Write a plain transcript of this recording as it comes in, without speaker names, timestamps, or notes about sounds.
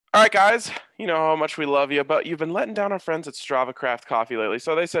All right, guys, you know how much we love you, but you've been letting down our friends at Strava Craft Coffee lately.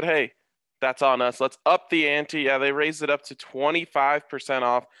 So they said, hey, that's on us. Let's up the ante. Yeah, they raised it up to 25%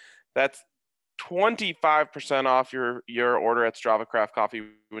 off. That's 25% off your order at Strava Craft Coffee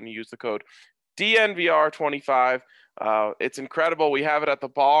when you use the code DNVR25. It's incredible. We have it at the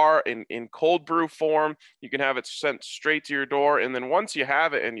bar in cold brew form. You can have it sent straight to your door. And then once you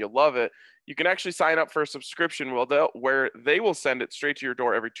have it and you love it, you can actually sign up for a subscription where they will send it straight to your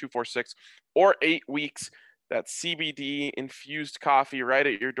door every 2, 4, 6, or 8 weeks. That CBD infused coffee right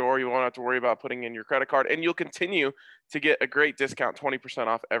at your door. You won't have to worry about putting in your credit card, and you'll continue to get a great discount, 20%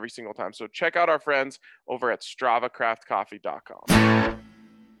 off every single time. So check out our friends over at StravaCraftCoffee.com.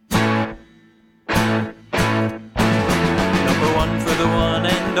 Number one for the one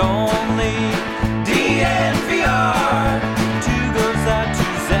and only DNVR. Two goes out to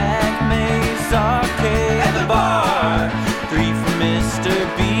Zach Mace, Arcade, and the bar. Three for Mr.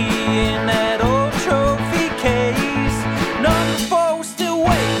 B in that old trophy case. Number four we're still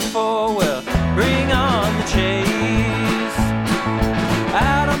waiting for, well, bring on the chase.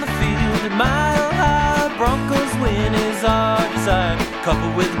 Out on the field at Mile High, Broncos win is our desire.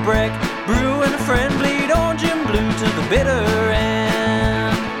 Coupled with Breck, Brew, and a friend, bleed orange and blue to the bitter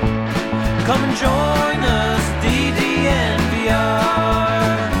end. Come and join us,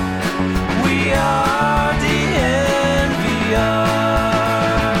 DDNVR. We are DNVR.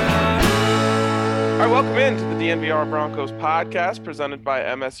 All right, welcome into the DNVR Broncos podcast presented by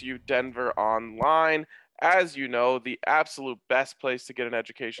MSU Denver Online. As you know, the absolute best place to get an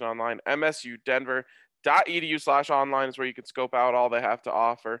education online, msudenver.edu/online is where you can scope out all they have to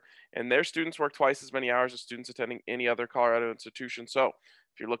offer. And their students work twice as many hours as students attending any other Colorado institution. So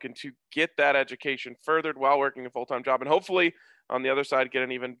if you're looking to get that education furthered while working a full-time job, and hopefully on the other side, get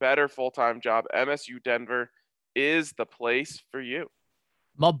an even better full-time job, MSU Denver is the place for you.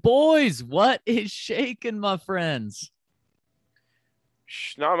 My boys, what is shaking, my friends?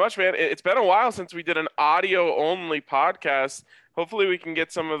 Not much, man. It's been a while since we did an audio-only podcast. Hopefully we can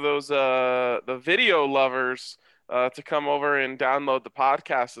get some of those the video lovers to come over and download the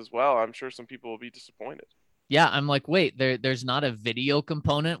podcast as well. I'm sure some people will be disappointed. Yeah, I'm like, wait, there's not a video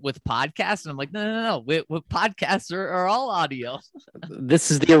component with podcasts? And I'm like, no. With podcasts are all audio. This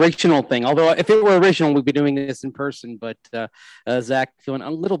is the original thing. Although if it were original, we'd be doing this in person. But Zach feeling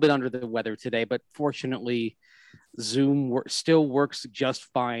a little bit under the weather today. But fortunately, Zoom still works just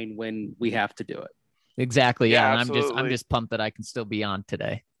fine when we have to do it. Exactly. Yeah, and absolutely. I'm just pumped that I can still be on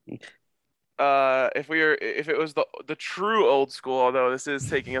today. If it was the true old school, although this is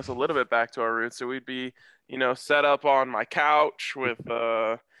taking us a little bit back to our roots, so we'd be, set up on my couch with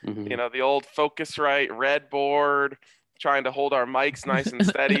the old Focusrite red board, trying to hold our mics nice and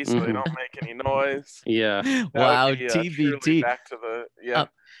steady so they don't make any noise. Yeah. Wow, TBT. Back to the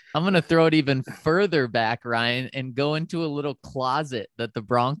I'm going to throw it even further back, Ryan, and go into a little closet that the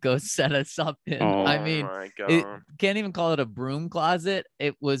Broncos set us up in. Oh, I mean, can't even call it a broom closet.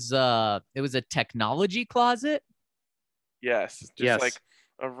 It was a technology closet. Yes. Just like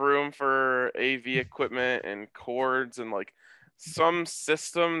a room for AV equipment and cords and like some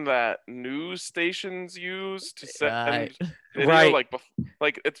system that news stations use to send video. Right.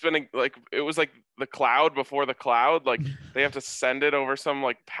 Like it's been it was like the cloud before the cloud. Like they have to send it over some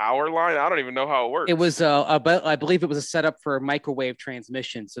like power line. I don't even know how it works. It was I believe it was a setup for a microwave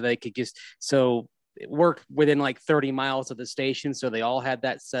transmission, so they could it worked within like 30 miles of the station. So they all had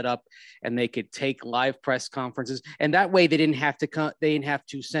that set up, and they could take live press conferences. And that way they didn't have to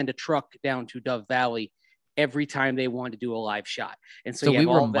send a truck down to Dove Valley every time they wanted to do a live shot. And so we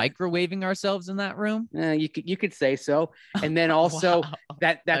were microwaving ourselves in that room. You could say so. And then also Wow.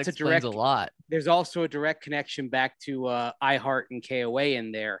 that's a direct, a lot. There's also a direct connection back to iHeart and KOA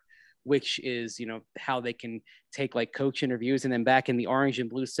in there, which is, how they can take like coach interviews. And then back in the Orange and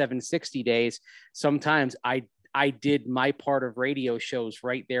Blue 760 days, sometimes I did my part of radio shows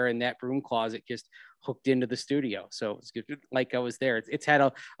right there in that broom closet, just hooked into the studio. So it's good. Like I was there. It's had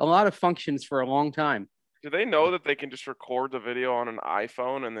a lot of functions for a long time. Do they know that they can just record the video on an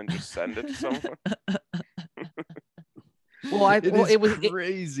iPhone and then just send it to someone? It was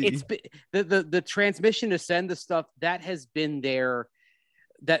crazy. It's the transmission to send the stuff that has been there.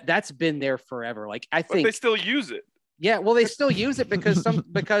 That's been there forever. Like I think but they still use it. Yeah, well, they still use it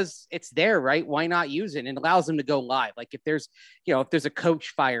because it's there, right? Why not use it? And it allows them to go live. Like if there's a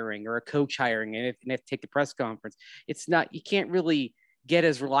coach firing or a coach hiring, and they have to take the press conference, you can't really get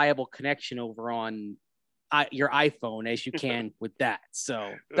as reliable connection over on your iPhone as you can with that.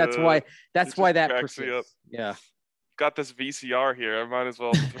 So that's why that persists. Yeah. Got this VCR here. I might as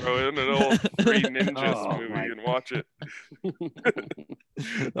well throw in an old Three Ninjas movie and watch it.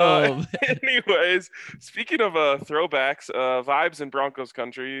 Oh, Anyways, speaking of throwbacks, vibes in Broncos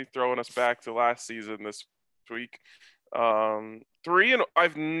country, throwing us back to last season this week.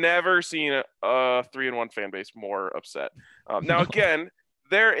 I've never seen a 3-1 fan base more upset. Now again,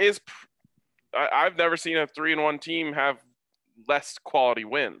 I've never seen a 3-1 team have less quality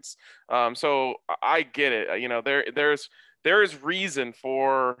wins. So I get it. You know, there is reason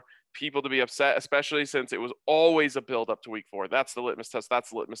for people to be upset, especially since it was always a build up to week 4. That's the litmus test. That's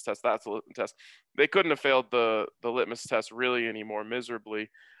the litmus test. That's the litmus test. They couldn't have failed the litmus test really any more miserably.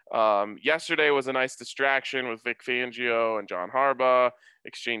 Yesterday was a nice distraction with Vic Fangio and John Harbaugh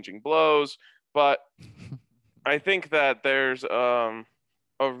exchanging blows, but I think that there's a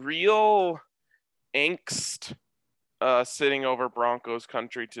real angst sitting over Broncos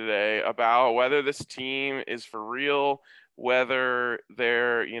country today about whether this team is for real, whether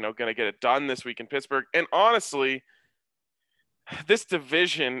they're, going to get it done this week in Pittsburgh. And honestly, this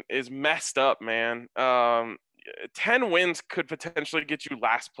division is messed up, man. 10 wins could potentially get you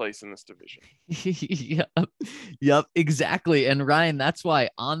last place in this division. Yep, exactly. And Ryan, that's why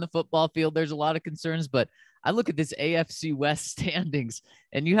on the football field, there's a lot of concerns, but I look at this AFC West standings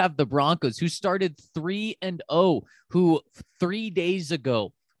and you have the Broncos who started 3-0, who 3 days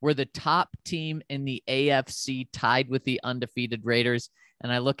ago were the top team in the AFC, tied with the undefeated Raiders.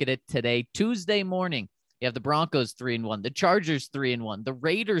 And I look at it today, Tuesday morning, you have the Broncos 3-1, the Chargers 3-1, the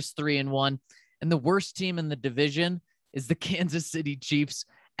Raiders 3-1, and the worst team in the division is the Kansas City Chiefs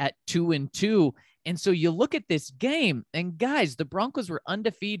at 2-2. And so you look at this game, and guys, the Broncos were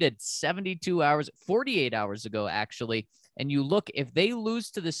undefeated 48 hours ago, actually. And you look, if they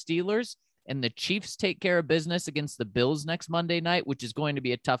lose to the Steelers and the Chiefs take care of business against the Bills next Monday night, which is going to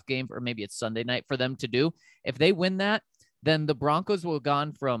be a tough game, or maybe it's Sunday night for them to do. If they win that, then the Broncos will have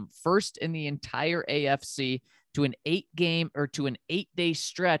gone from first in the entire AFC to an 8-day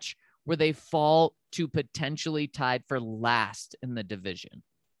stretch where they fall to potentially tied for last in the division.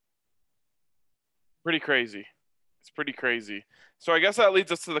 Pretty crazy. It's pretty crazy. So I guess that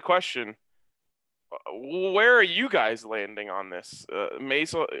leads us to the question, where are you guys landing on this?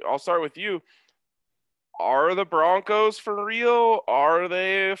 Mace, I'll start with you. Are the Broncos for real? Are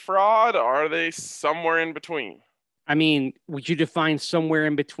they a fraud? Are they somewhere in between? I mean, would you define somewhere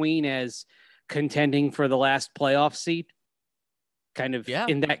in between as contending for the last playoff seat? Kind of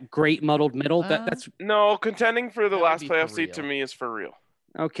in that great muddled middle? That's no, contending for the last playoff seat to me is for real.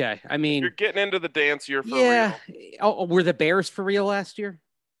 Okay. I mean, if you're getting into the dance, you're for real. Oh, were the Bears for real last year?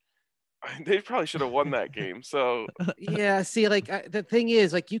 They probably should have won that game. So yeah, see, like the thing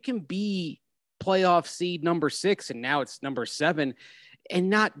is, like, you can be playoff seed number 6 and now it's number 7 and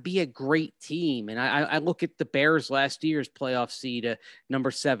not be a great team. And I look at the Bears last year's playoff seed,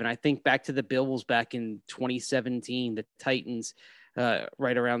 number 7. I think back to the Bills back in 2017, the Titans,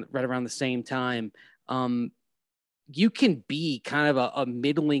 right around the same time. You can be kind of a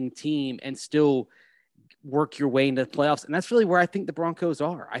middling team and still work your way into the playoffs. And that's really where I think the Broncos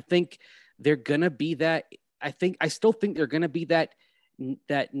are. I think they're going to be that. I still think they're going to be that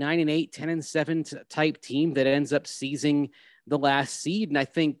 9-8, 10-7 type team that ends up seizing the last seed. And I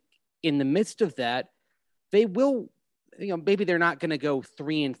think in the midst of that, they will, maybe they're not going to go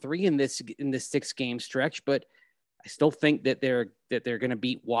 3-3 in this 6-game stretch, but I still think that they're going to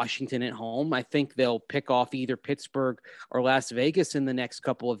beat Washington at home. I think they'll pick off either Pittsburgh or Las Vegas in the next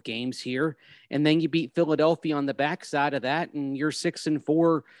couple of games here. And then you beat Philadelphia on the backside of that, and you're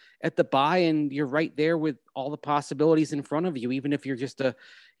 6-4 at the bye, and you're right there with all the possibilities in front of you, even if you're just a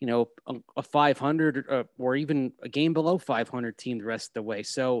 500 or even a game below 500 team the rest of the way.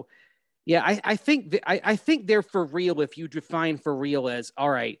 So, yeah, I think I think they're for real if you define for real as, all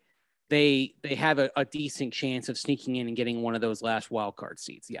right, they have a decent chance of sneaking in and getting one of those last wild card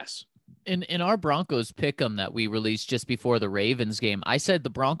seats. Yes. In our Broncos pick'em that we released just before the Ravens game, I said the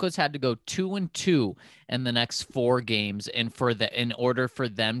Broncos had to go 2-2 in the next 4 games, and in order for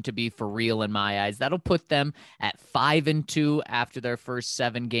them to be for real in my eyes, that'll put them at 5-2 after their first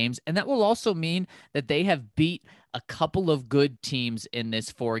 7 games, and that will also mean that they have beat a couple of good teams in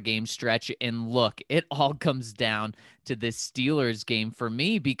this 4-game stretch. And look, it all comes down to this Steelers game for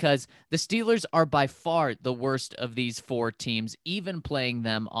me, because the Steelers are by far the worst of these 4 teams, even playing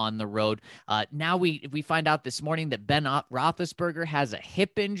them on the road. Now we find out this morning that Ben Roethlisberger has a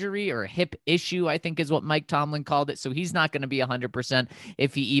hip injury, or a hip issue, I think is what Mike Tomlin called it. So he's not going to be 100%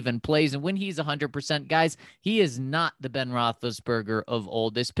 if he even plays. And when he's 100%, guys, he is not the Ben Roethlisberger of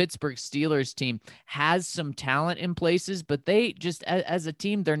old. This Pittsburgh Steelers team has some talent. in places, but they just, as a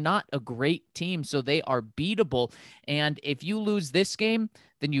team, they're not a great team. So they are beatable. And if you lose this game,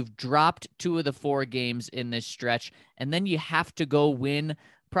 then you've dropped 2 of the 4 games in this stretch. And then you have to go win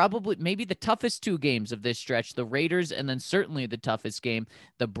probably maybe the toughest 2 games of this stretch, the Raiders, and then certainly the toughest game,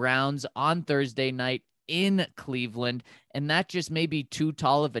 the Browns on Thursday night in Cleveland. And that just may be too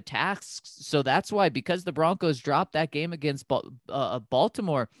tall of a task. So that's why, because the Broncos dropped that game against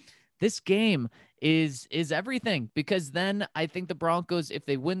Baltimore, this game is everything, because then I think the Broncos, if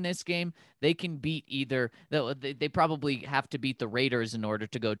they win this game, they can beat they probably have to beat the Raiders in order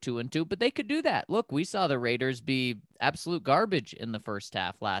to go 2-2, but they could do that. Look, we saw the Raiders be absolute garbage in the first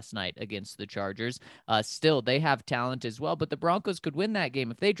half last night against the Chargers. Still, they have talent as well, but the Broncos could win that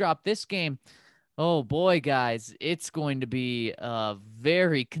game. If they drop this game, oh boy, guys, it's going to be a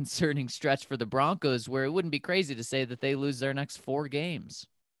very concerning stretch for the Broncos, where it wouldn't be crazy to say that they lose their next 4 games.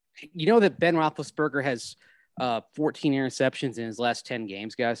 You know that Ben Roethlisberger has 14 interceptions in his last 10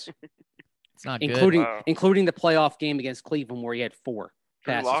 games, guys. It's not including good. including the playoff game against Cleveland where he had 4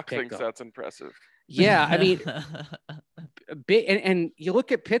 passes. Drew Lock thinks that's impressive. Yeah, I mean, and you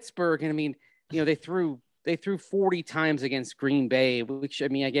look at Pittsburgh, and I mean, they threw 40 times against Green Bay, which, I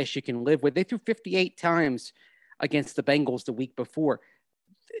mean, I guess you can live with. They threw 58 times against the Bengals the week before.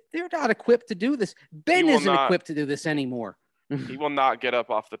 They're not equipped to do this. Ben isn't equipped to do this anymore. He will not get up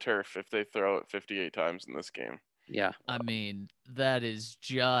off the turf if they throw it 58 times in this game. Yeah. I mean, that is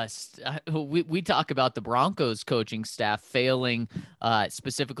just we talk about the Broncos coaching staff failing,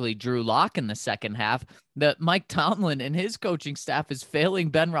 specifically Drew Lock in the second half. That Mike Tomlin and his coaching staff is failing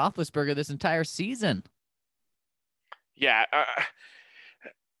Ben Roethlisberger this entire season. Yeah.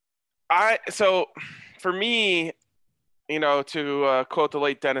 So for me, to quote the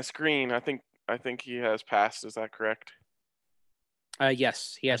late Dennis Green, I think he has passed. Is that correct?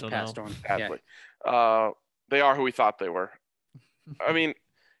 Yes, he has passed on. Sadly. Yeah. They are who we thought they were. I mean,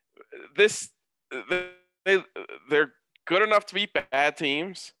 they're good enough to beat bad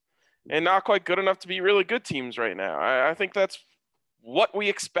teams and not quite good enough to beat really good teams right now. I think that's what we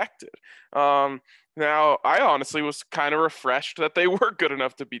expected. Now, I honestly was kind of refreshed that they were good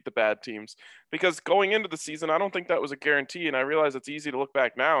enough to beat the bad teams, because going into the season, I don't think that was a guarantee. And I realize it's easy to look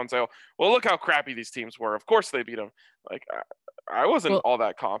back now and say, well, look how crappy these teams were. Of course they beat them. Like, I wasn't all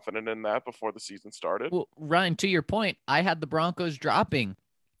that confident in that before the season started. Well, Ryan, to your point, I had the Broncos dropping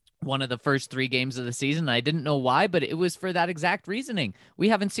one of the first 3 games of the season. I didn't know why, but it was for that exact reasoning. We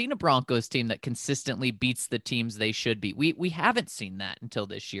haven't seen a Broncos team that consistently beats the teams they should beat. We haven't seen that until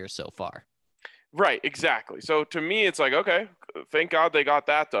this year so far. Right, exactly. So to me, it's like, okay, thank God they got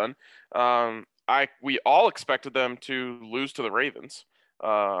that done. We all expected them to lose to the Ravens.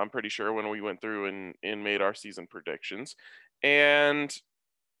 I'm pretty sure, when we went through and made our season predictions. And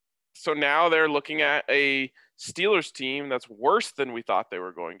so now they're looking at a Steelers team that's worse than we thought they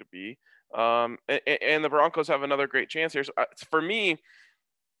were going to be. And the Broncos have another great chance here. So for me,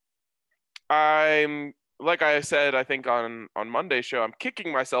 I'm, like I said, I think on Monday's show, I'm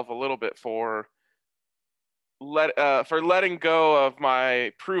kicking myself a little bit for letting go of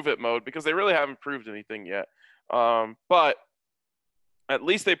my prove it mode, because they really haven't proved anything yet. But at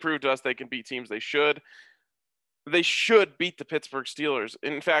least they proved to us they can beat teams. They should beat the Pittsburgh Steelers.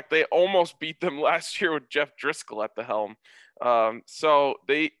 In fact, they almost beat them last year with Jeff Driscoll at the helm. So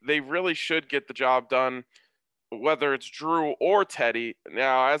they really should get the job done, whether it's Drew or Teddy.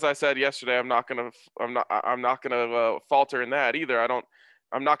 Now, as I said yesterday, I'm not gonna falter in that either.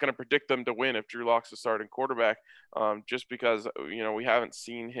 I'm not gonna predict them to win if Drew Lock's the starting quarterback, just because we haven't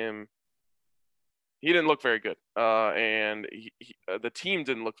seen him. He didn't look very good, and the team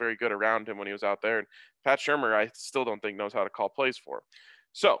didn't look very good around him when he was out there. And Pat Shurmur, I still don't think knows how to call plays for him.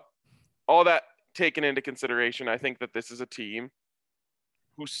 So, all that taken into consideration, I think that this is a team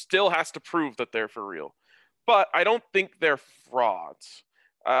who still has to prove that they're for real. But I don't think they're frauds.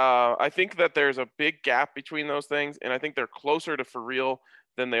 I think that there's a big gap between those things, and I think they're closer to for real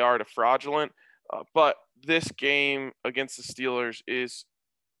than they are to fraudulent. But this game against the Steelers is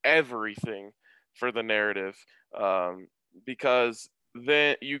everything for the narrative, because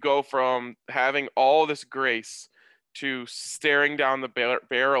then you go from having all this grace to staring down the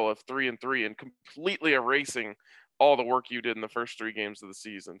barrel of 3-3 and completely erasing all the work you did in the first 3 games of the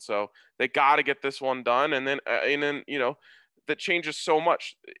season. So they got to get this one done. And then that changes so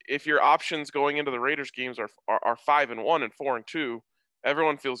much. If your options going into the Raiders games are 5-1 and 4-2,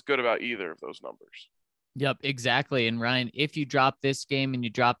 everyone feels good about either of those numbers. Yep, exactly. And Ryan, if you drop this game and you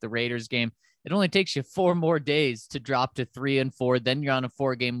drop the Raiders game, it only takes you 4 more days to drop to 3-4. Then you're on a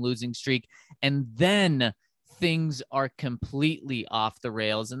 4-game losing streak. And then things are completely off the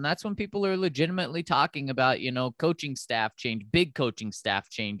rails. And that's when people are legitimately talking about, coaching staff change, big coaching staff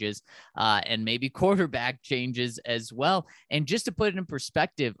changes, and maybe quarterback changes as well. And just to put it in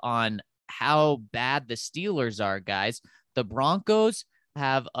perspective on how bad the Steelers are, guys, the Broncos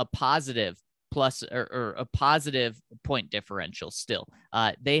have a positive plus or a positive point differential still.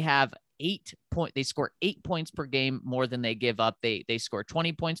 They have they score 8 points per game more than they give up. They score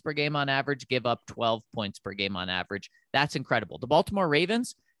 20 points per game on average, give up 12 points per game on average. That's incredible. The Baltimore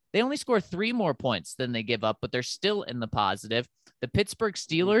Ravens, they only score 3 more points than they give up, but they're still in the positive. The Pittsburgh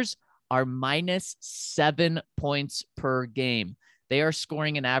Steelers are -7 points per game. They are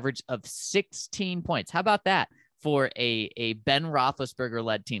scoring an average of 16 points. How about that? For a Ben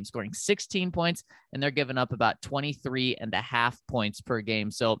Roethlisberger-led team, scoring 16 points, and they're giving up about 23.5 points per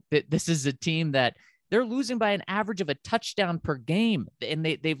game. So this is a team that they're losing by an average of a touchdown per game, and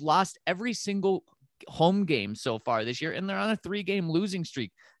they've lost every single home game so far this year, and they're on a 3-game losing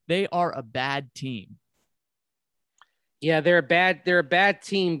streak. They are a bad team. Yeah, they're a bad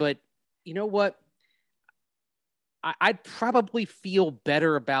team, but you know what? I'd probably feel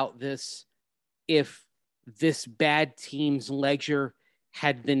better about this if this bad team's ledger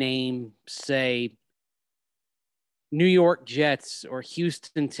had the name, say, New York Jets or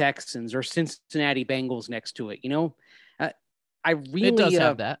Houston Texans or Cincinnati Bengals next to it. I really it does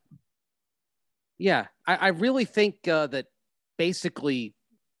have that. Yeah, I really think that basically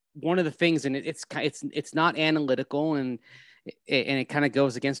one of the things, and it's not analytical, and it kind of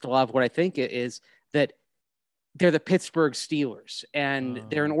goes against a lot of what I think is that they're the Pittsburgh Steelers, and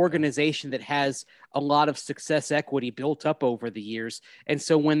they're an organization that has a lot of success equity built up over the years. And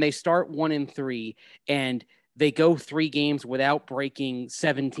so when they start 1-3 and they go 3 games without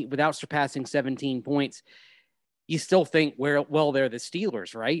surpassing 17 points, you still think, well, they're the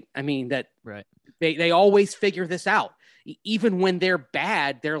Steelers, right? I mean, that right. They always figure this out. Even when they're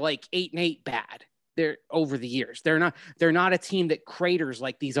bad, they're like 8-8 bad. They're over the years. They're not a team that craters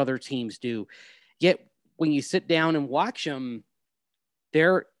like these other teams do. Yet when you sit down and watch them,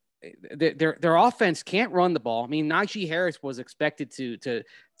 their offense can't run the ball. I mean, Najee Harris was expected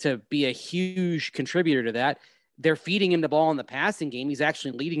to be a huge contributor to that. They're feeding him the ball in the passing game. He's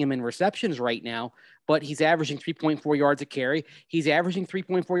actually leading him in receptions right now, but he's averaging 3.4 yards a carry. He's averaging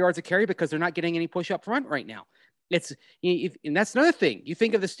 3.4 yards a carry because they're not getting any push up front right now. And that's another thing. You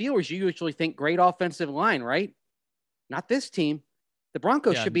think of the Steelers, you usually think great offensive line, right? Not this team. The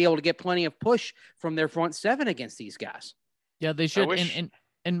Broncos should be able to get plenty of push from their front 7 against these guys. Yeah, they should.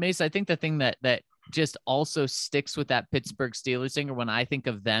 And Mace, I think the thing that just also sticks with that Pittsburgh Steelers thing, or when I think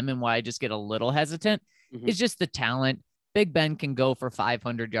of them and why I just get a little hesitant, is just the talent. Big Ben can go for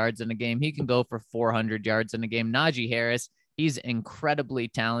 500 yards in a game. He can go for 400 yards in a game. Najee Harris, he's incredibly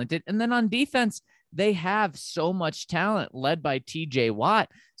talented. And then on defense, they have so much talent led by TJ Watt.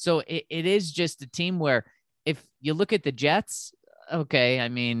 So it is just a team where if you look at the Jets, okay, I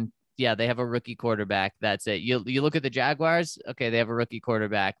mean, yeah, they have a rookie quarterback. That's it. You look at the Jaguars. Okay, they have a rookie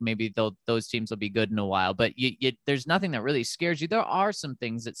quarterback. Maybe those teams will be good in a while. But there's nothing that really scares you. There are some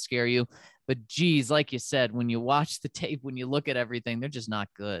things that scare you. But, geez, like you said, when you watch the tape, when you look at everything, they're just not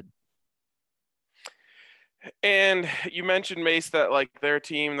good. And you mentioned, Mace, that like their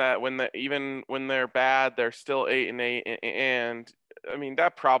team that even when they're bad, they're still 8-8. And, I mean,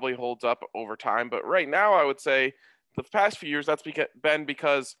 that probably holds up over time. But right now, I would say the past few years, that's been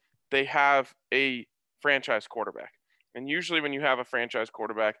because they have a franchise quarterback. And usually when you have a franchise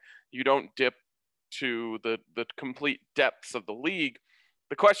quarterback, you don't dip to the complete depths of the league.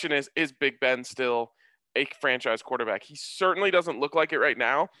 The question is Big Ben still a franchise quarterback? He certainly doesn't look like it right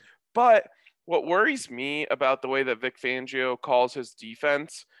now. But what worries me about the way that Vic Fangio calls his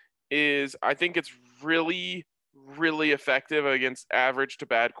defense is I think it's really, really effective against average to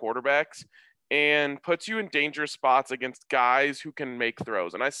bad quarterbacks and puts you in dangerous spots against guys who can make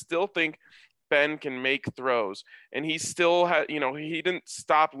throws. And I still think Ben can make throws, and he still has, he didn't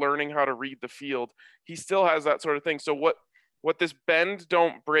stop learning how to read the field. He still has that sort of thing. So what this bend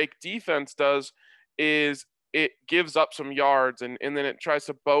don't break defense does is it gives up some yards and then it tries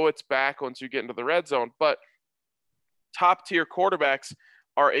to bow its back once you get into the red zone. But top tier quarterbacks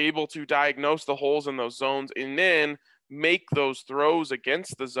are able to diagnose the holes in those zones and then make those throws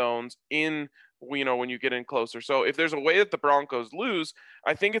against the zones in, when you get in closer. So if there's a way that the Broncos lose,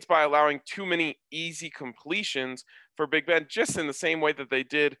 I think it's by allowing too many easy completions for Big Ben, just in the same way that they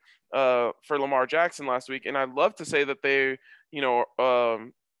did for Lamar Jackson last week. And I'd love to say that they,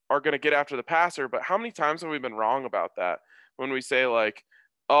 are going to get after the passer, but how many times have we been wrong about that when we say like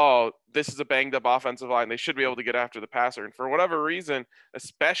oh, this is a banged up offensive line. They should be able to get after the passer. And for whatever reason,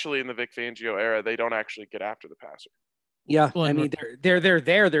 especially in the Vic Fangio era, they don't actually get after the passer. Yeah, Well, I and mean they're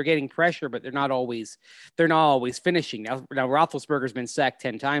there. They're getting pressure, but they're not always finishing. Now Roethlisberger's been sacked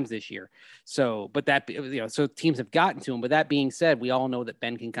 10 times this year. So, but that so teams have gotten to him. But that being said, we all know that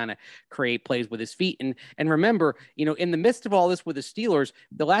Ben can kind of create plays with his feet. And remember, in the midst of all this with the Steelers,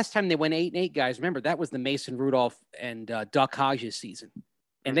 the last time they went 8-8, guys, remember that was the Mason Rudolph and Duck Hodges season,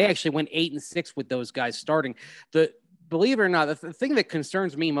 and they actually went 8-6 with those guys starting. Believe it or not, the thing that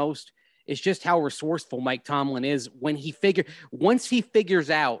concerns me most is just how resourceful Mike Tomlin is once he figures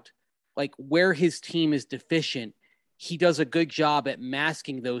out like where his team is deficient, he does a good job at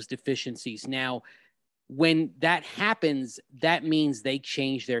masking those deficiencies. Now, when that happens, that means they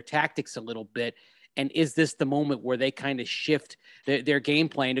change their tactics a little bit. And is this the moment where they kind of shift their game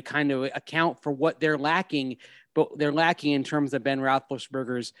plan to kind of account for what they're lacking, but they're lacking in terms of Ben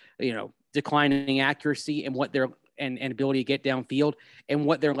Roethlisberger's, declining accuracy and what they're and ability to get downfield, and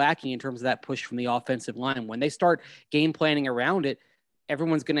what they're lacking in terms of that push from the offensive line. When they start game planning around it,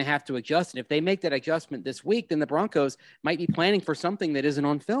 everyone's going to have to adjust. And if they make that adjustment this week, then the Broncos might be planning for something that isn't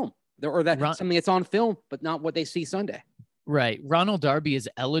on film, or something that's on film, but not what they see Sunday. Right. Ronald Darby is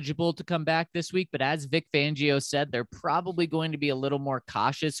eligible to come back this week, but as Vic Fangio said, they're probably going to be a little more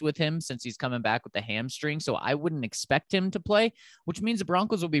cautious with him since he's coming back with the hamstring. So I wouldn't expect him to play, which means the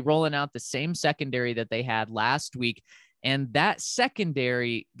Broncos will be rolling out the same secondary that they had last week. And that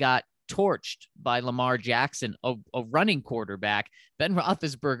secondary got torched by Lamar Jackson, a running quarterback. Ben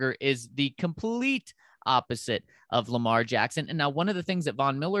Roethlisberger is the complete opposite of Lamar Jackson. And now one of the things that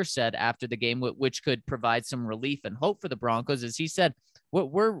Von Miller said after the game, which could provide some relief and hope for the Broncos, is he said,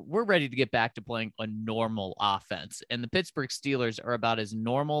 we're ready to get back to playing a normal offense. And the Pittsburgh Steelers are about as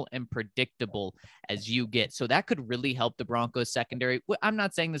normal and predictable as you get. So that could really help the Broncos secondary. I'm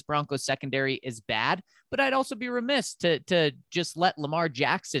not saying this Broncos secondary is bad, but I'd also be remiss to just let Lamar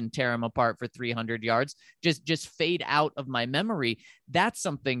Jackson tear him apart for 300 yards, just fade out of my memory. That's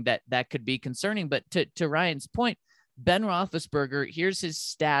something that could be concerning. But to Ryan's point, Ben Roethlisberger, here's his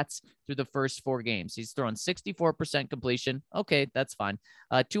stats through the first 4 games. He's thrown 64% completion. Okay, that's fine.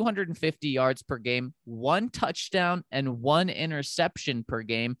 250 yards per game, 1 touchdown and 1 interception per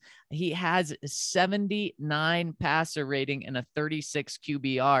game. He has 79 passer rating and a 36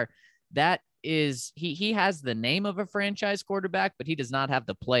 QBR. That is, he has the name of a franchise quarterback, but he does not have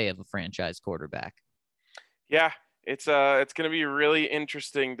the play of a franchise quarterback. Yeah, it's going to be really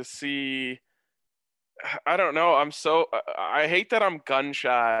interesting to see. I don't know. I hate that I'm gun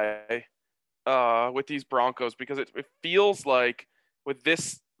shy with these Broncos, because it feels like with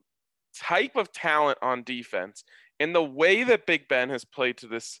this type of talent on defense and the way that Big Ben has played to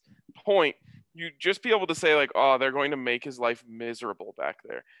this point, you'd just be able to say like, oh, they're going to make his life miserable back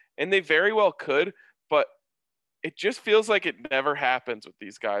there. And they very well could, but it just feels like it never happens with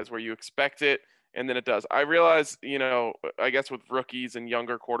these guys where you expect it and then it does. I realize, I guess with rookies and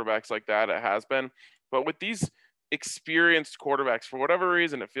younger quarterbacks like that, it has been. But with these experienced quarterbacks, for whatever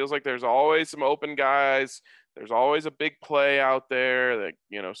reason, it feels like there's always some open guys. There's always a big play out there that,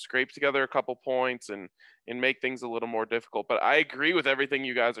 scrape together a couple points and make things a little more difficult. But I agree with everything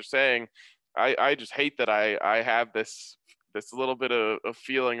you guys are saying. I just hate that I have this little bit of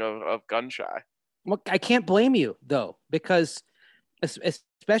feeling of gun shy. Well, I can't blame you, though, because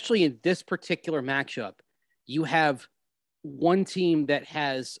especially in this particular matchup, you have one team that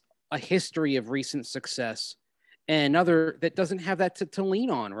has a history of recent success and another that doesn't have that to lean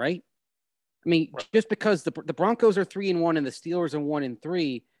on, right? I mean, just because the Broncos are 3-1 and the Steelers are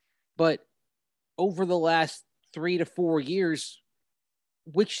 1-3, but over the last 3 to 4 years,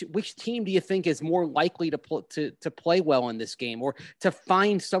 which team do you think is more likely to play well in this game, or to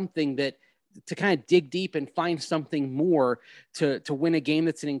find something to kind of dig deep and find something more to win a game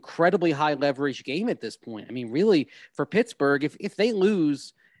that's an incredibly high leverage game at this point? I mean, really, for Pittsburgh, if they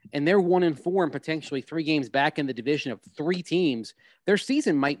lose and they're 1-4 and potentially 3 games back in the division of 3 teams, their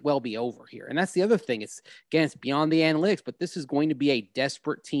season might well be over here. And that's the other thing. It's beyond the analytics, but this is going to be a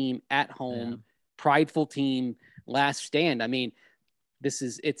desperate team at home, prideful team, last stand. I mean,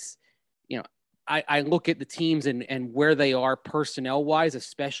 I look at the teams and where they are personnel wise,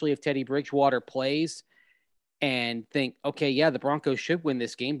 especially if Teddy Bridgewater plays, and think, okay, yeah, the Broncos should win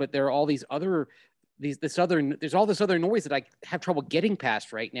this game, but there are all these other there's all this other noise that I have trouble getting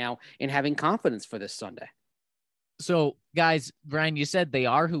past right now and having confidence for this Sunday. So, guys, Brian, you said they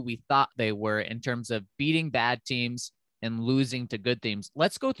are who we thought they were in terms of beating bad teams and losing to good teams.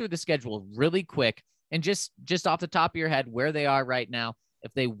 Let's go through the schedule really quick and just off the top of your head where they are right now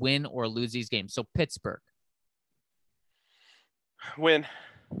if they win or lose these games. So, Pittsburgh. Win.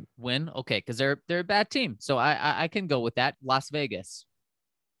 Win. Okay, because they're a bad team, so I can go with that. Las Vegas.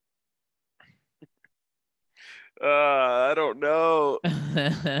 I don't know.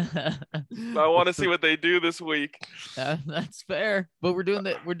 That's I want to see what they do this week. fair, but we're doing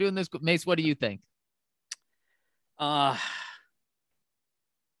this. Mace, what do you think?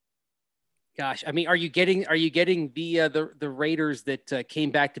 Gosh, I mean, are you getting the Raiders that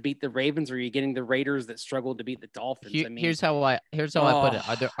came back to beat the Ravens, or are you getting the Raiders that struggled to beat the Dolphins? I mean, Here's how I put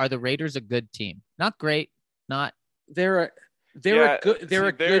it. Are the Raiders a good team? Not great, not they're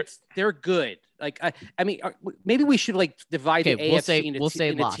good. Like I mean, maybe we should like divide the AFC into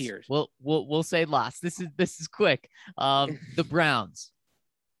tiers. We'll say lost. This is quick. The Browns.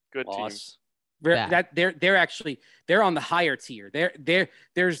 Good Loss. team. They're on the higher tier.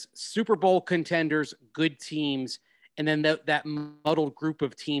 There's Super Bowl contenders, good teams, and then that muddled group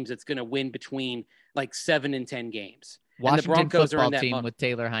of teams that's going to win between like 7 and 10 games. Washington and the Broncos football are in that team with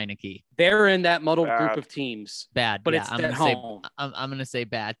Taylor Heineke. They're in that muddled Bad. group of teams. Bad, but yeah, it's I'm at gonna home. I'm gonna say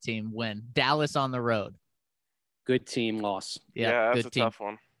bad team win. Dallas on the road. Good team loss. Yeah, that's good a team. tough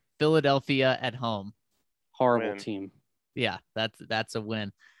one. Philadelphia at home. Horrible Win. team. Yeah, that's a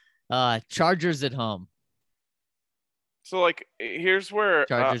win. Chargers at home. So like, here's where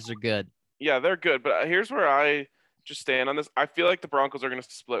Chargers are good. yeah, they're good, but here's where I just stand on this. I feel like the Broncos are going to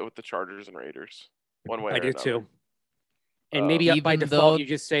split with the Chargers and Raiders one way. I or do another. too. And maybe by Even though default, you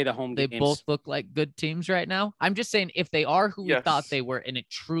just say the home They games. both look like good teams right now. I'm just saying if they are who we Yes. thought they were, and it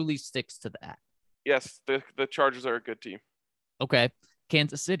truly sticks to that. Yes, the Chargers are a good team. Okay.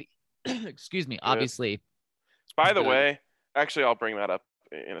 Kansas City. Excuse me. Obviously. By the Good. way, actually, I'll bring that up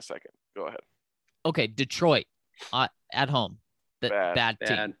in a second. Go ahead. Okay. Detroit at home. Bad team.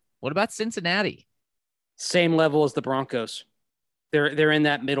 Bad. What about Cincinnati? Same level as the Broncos. They're in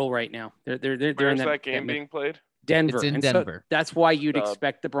that middle right now. They're in Where's that, that game being played? Denver. It's in And so Denver. that's why you'd Dub.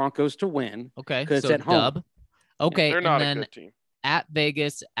 expect the Broncos to win. Okay. 'Cause So it's at home. dub. Okay. They're And not a then good team. at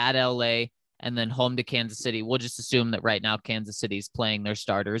Vegas, at LA, and then home to Kansas City. We'll just assume that right now Kansas City's playing their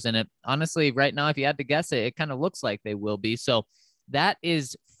starters. And it honestly, right now, if you had to guess it, it kind of looks like they will be. So that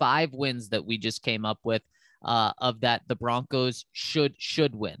is 5 wins that we just came up with of that the Broncos should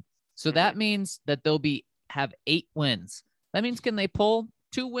win. So that means that they'll have 8 wins. That means can they pull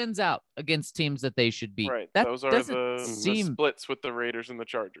 2 wins out against teams that they should beat? Right. That Those are doesn't the seem splits with the Raiders and the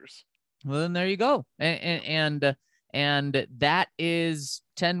Chargers. well. Then there you go, and that is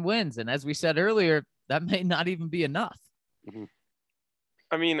 10 wins. And as we said earlier, that may not even be enough.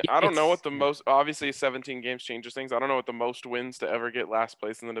 I mean, I don't know what the It's- most, obviously 17 games changes things. I don't know what the most wins to ever get last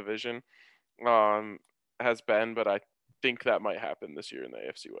place in the division has been, but I think that might happen this year in the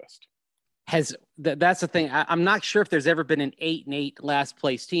AFC West. That's the thing. I'm not sure if there's ever been an 8-8 last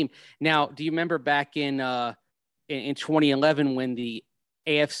place team. Now, do you remember back in 2011 when the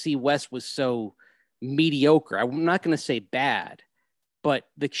AFC West was so mediocre? I'm not going to say bad, but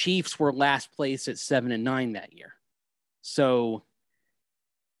the Chiefs were last place at 7-9 that year. So,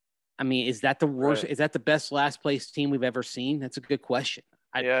 I mean, is that the worst? Right. Is that the best last place team we've ever seen? That's a good question.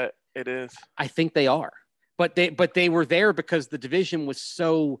 Yeah, it is. I think they are, but they were there because the division was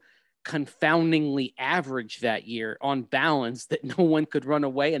so confoundingly average that year on balance that no one could run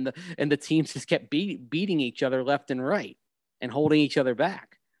away, and the teams just kept beating each other left and right and holding each other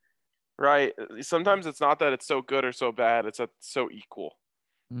back. Right. Sometimes it's not that it's so good or so bad. It's that it's so equal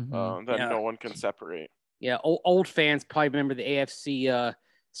Mhm. that Yeah. no one can separate. Yeah, old fans probably remember the AFC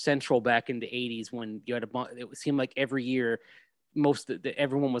Central back in the 80s when you had it seemed like every year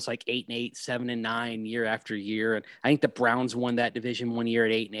everyone was like 8-8, 7-9 year after year, and I think the Browns won that division one year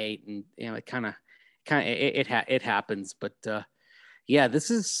at 8-8, and you know it happens. But yeah,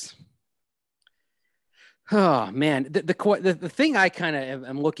 this is oh man, the thing I kind of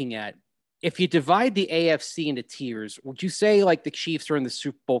am looking at. If you divide the AFC into tiers, would you say like the Chiefs are in the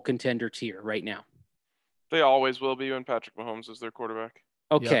Super Bowl contender tier right now? They always will be when Patrick Mahomes is their quarterback.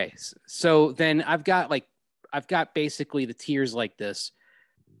 Okay, so then I've got basically the tiers like this.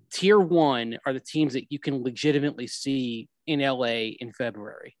 Tier 1 are the teams that you can legitimately see in LA in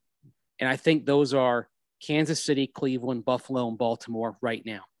February. And I think those are Kansas City, Cleveland, Buffalo, and Baltimore right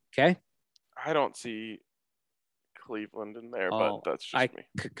now. Okay. I don't see Cleveland in there, Oh, but that's just I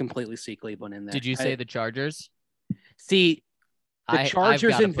me. completely see Cleveland in there. Did you say the Chargers? See, the I've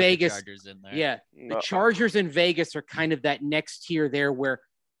Chargers gotta in put the Vegas. Chargers in there. Yeah. The No. Chargers in Vegas are kind of that next tier there where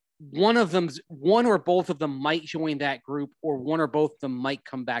one or both of them might join that group, or one or both of them might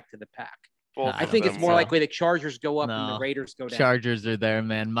come back to the pack. Both I I of think them it's more will. likely the Chargers go up and No. the Raiders go down. Chargers are there,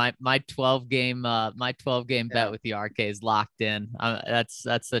 man. My 12 game Yeah. bet with the RK is locked in. That's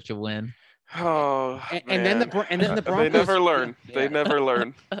such a win. Oh, and then the man. Broncos. They never learn. Yeah. They never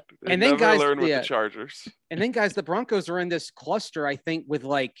learn. They And then, never guys, learn with yeah. the Chargers. And then, guys, the Broncos are in this cluster, I think, with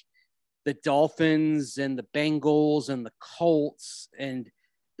like the Dolphins and the Bengals and the Colts and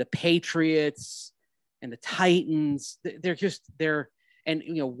the Patriots and the Titans. And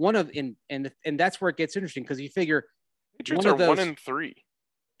one of and that's where it gets interesting, because you figure Patriots one are of those, 1-3.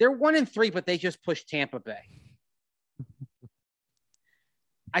 They're 1-3, but they just pushed Tampa Bay.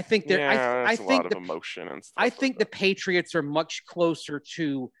 I think they're. Yeah, I that's a think lot of emotion and stuff. I think the Patriots are much closer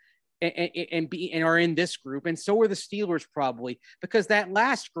to and are in this group, and so are the Steelers probably, because that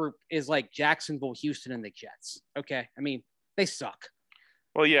last group is like Jacksonville, Houston, and the Jets. Okay, I mean they suck.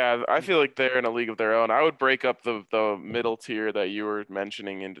 Well, yeah, I feel like they're in a league of their own. I would break up the middle tier that you were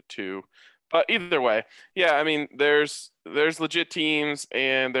mentioning into two. But either way, yeah, I mean, there's legit teams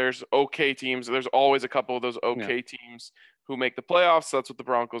and there's okay teams. There's always a couple of those okay teams who make the playoffs. So that's what the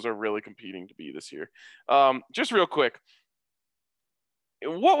Broncos are really competing to be this year. Just real quick,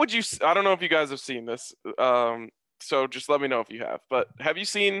 what would you? I don't know if you guys have seen this. So just let me know if you have. But have you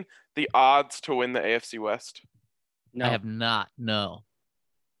seen the odds to win the AFC West? No, I have not. No.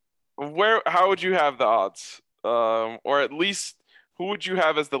 How would you have the odds? Or at least who would you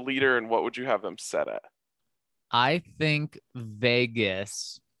have as the leader and what would you have them set at? I think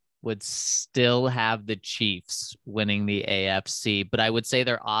Vegas would still have the Chiefs winning the AFC, but I would say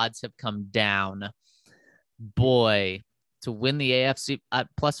their odds have come down. Boy, to win the AFC at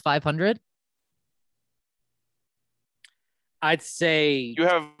plus 500? I'd say you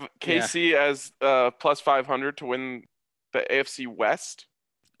have KC as plus 500 to win the AFC West.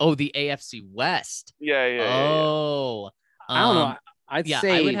 Oh, the AFC West. Yeah. Oh, I don't know. I'd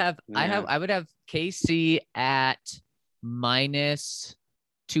say I would have KC at minus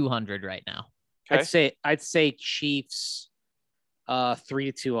 200 right now. Okay. I'd say Chiefs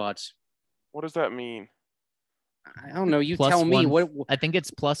 3-2 odds. What does that mean? I don't know. You Plus tell me. What I think it's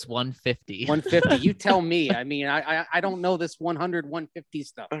plus 150. 150. You tell me. I mean, I don't know this 100, 150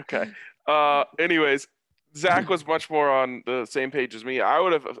 stuff. Okay. Anyways, Zach was much more on the same page as me.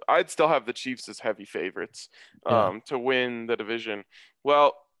 I'd still have the Chiefs as heavy favorites to win the division.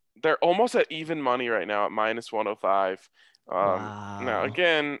 Well, they're almost at even money right now at minus 105. Wow. Now,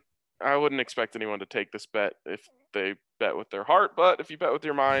 again, I wouldn't expect anyone to take this bet if they bet with their heart, but if you bet with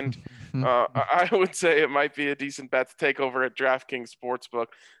your mind, I would say it might be a decent bet to take over at DraftKings Sportsbook.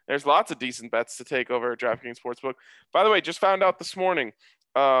 There's lots of decent bets to take over at DraftKings Sportsbook. By the way, just found out this morning,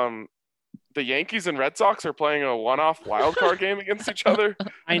 the Yankees and Red Sox are playing a one-off wild card game against each other.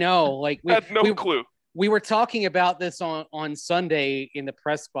 I know. Like we had no clue. We were talking about this on Sunday in the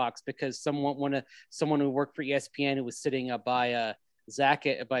press box, because someone who worked for ESPN who was sitting by Zach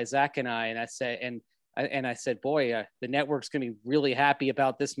and I said, boy, the network's going to be really happy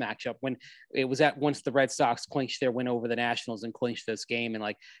about this matchup. When it was once the Red Sox clinched their win over the Nationals and clinched this game,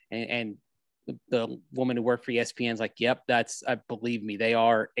 and the woman who worked for ESPN is like, yep, believe me, they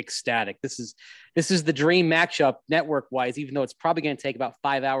are ecstatic. This is the dream matchup network wise, even though it's probably going to take about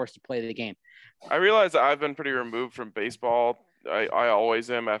 5 hours to play the game. I realize that I've been pretty removed from baseball. I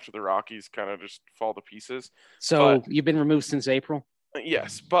always am after the Rockies kind of just fall to pieces. So you've been removed since April?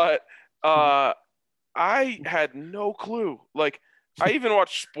 Yes, but I had no clue. Like, I even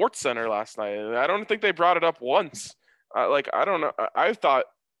watched SportsCenter last night, and I don't think they brought it up once. I don't know. I thought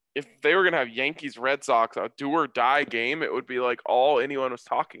if they were going to have Yankees Red Sox, a do or die game, it would be like all anyone was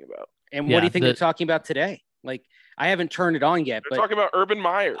talking about. And what do you think they're talking about today? Like, I haven't turned it on yet. They're talking about Urban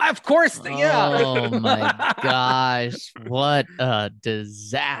Meyer. Of course. Yeah. Oh my gosh. What a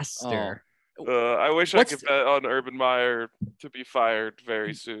disaster. I wish I could bet on Urban Meyer to be fired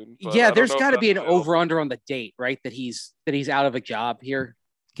very soon. Yeah, there's got to be an over-under on the date, right? That he's out of a job here.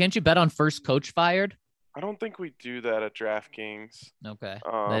 Can't you bet on first coach fired? I don't think we do that at DraftKings. Okay.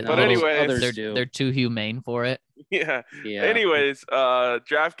 But anyway, they're too humane for it. Yeah. Anyways,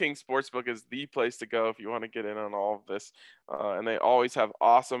 DraftKings Sportsbook is the place to go if you want to get in on all of this. And they always have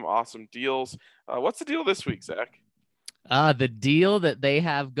awesome deals. What's the deal this week, Zach? The deal that they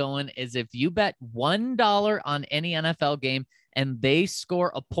have going is if you bet $1 on any NFL game and they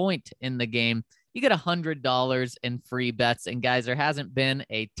score a point in the game, you get $100 in free bets. And guys, there hasn't been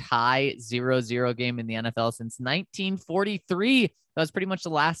a tie 0-0 game in the NFL since 1943. That was pretty much the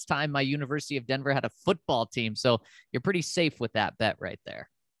last time my University of Denver had a football team. So you're pretty safe with that bet right there.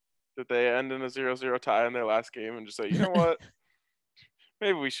 Did they end in a 0-0 tie in their last game and just say, you know what?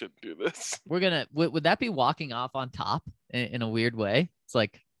 Maybe we shouldn't do this. Would that be walking off on top in a weird way? It's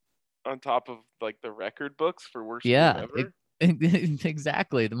like on top of like the record books for worst game ever.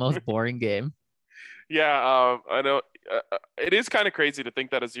 Exactly. The most boring game. Yeah, I know it is kind of crazy to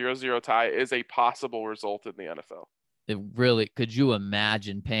think that a 0-0 tie is a possible result in the NFL. It really, could you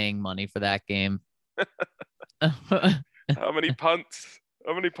imagine paying money for that game? How many punts?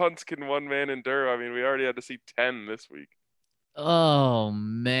 How many punts can one man endure? I mean, we already had to see 10 this week. Oh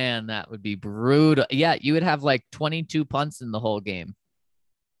man, that would be brutal. Yeah, you would have like 22 punts in the whole game.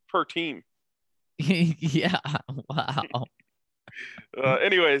 Per team. Yeah. Wow.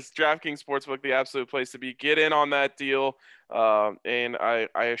 Anyways, DraftKings Sportsbook, the absolute place to be. Get in on that deal. And I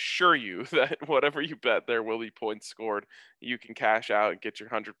assure you that whatever you bet, there will be points scored. You can cash out and get your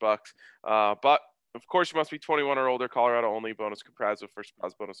 $100. But of course, you must be 21 or older. Colorado only. Bonus comprised of first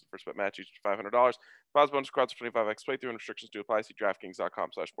deposit bonus and first bet match, each $500. Deposit bonus requires 25x playthrough and restrictions do apply. See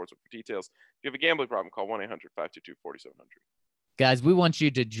DraftKings.com/sportsbook for details. If you have a gambling problem, call 1-800-522-4700. Guys, we want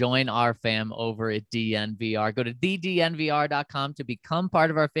you to join our fam over at DNVR. Go to thednvr.com to become part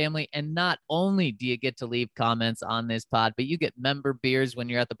of our family. And not only do you get to leave comments on this pod, but you get member beers when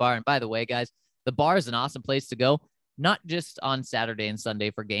you're at the bar. And by the way, guys, the bar is an awesome place to go, not just on Saturday and Sunday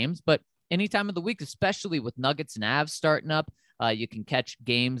for games, but any time of the week, especially with Nuggets and Avs starting up. You can catch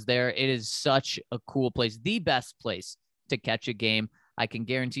games there. It is such a cool place, the best place to catch a game. I can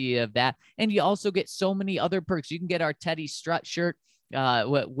guarantee you of that. And you also get so many other perks. You can get our Teddy Strut shirt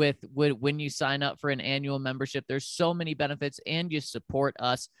with when you sign up for an annual membership. There's so many benefits, and you support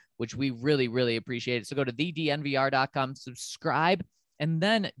us, which we really, really appreciate it. So go to thednvr.com, subscribe, and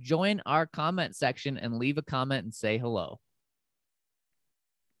then join our comment section and leave a comment and say hello.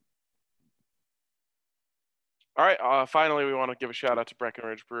 All right. Finally, we want to give a shout out to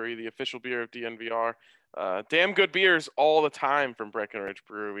Breckenridge Brewery, the official beer of DNVR. Damn good beers all the time from Breckenridge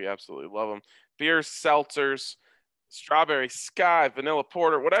Brewery. We absolutely love them. Beers, seltzers, strawberry, sky, vanilla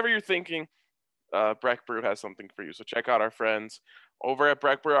porter, whatever you're thinking, Breck Brew has something for you. So check out our friends over at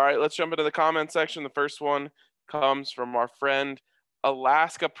Breck Brew. All right, let's jump into the comment section. The first one comes from our friend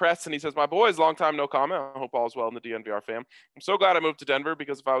Alaska Preston. He says, my boys, long time no comment. I hope all is well in the DNVR fam. I'm so glad I moved to Denver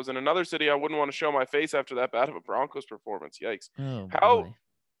because if I was in another city, I wouldn't want to show my face after that bad of a Broncos performance. Yikes. Oh, How boy.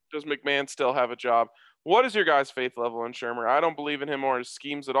 does McMahon still have a job? What is your guys' faith level in Shermer? I don't believe in him or his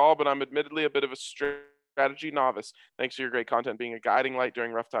schemes at all, but I'm admittedly a bit of a strategy novice. Thanks for your great content being a guiding light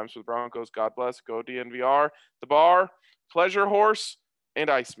during rough times for the Broncos. God bless. Go DNVR. The Bar, Pleasure Horse, and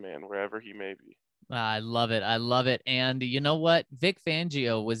Iceman, wherever he may be. I love it. I love it. And you know what? Vic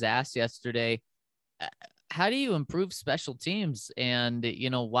Fangio was asked yesterday, how do you improve special teams? And, you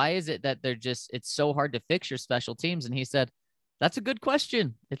know, why is it that it's so hard to fix your special teams? And he said, that's a good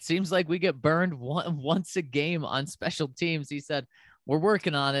question. It seems like we get burned once a game on special teams. He said, we're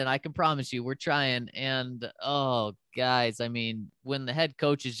working on it. I can promise you we're trying. And, oh, guys, I mean, when the head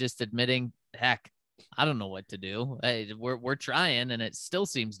coach is just admitting, heck, I don't know what to do. We're trying, and it still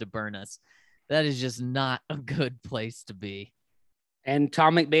seems to burn us. That is just not a good place to be. And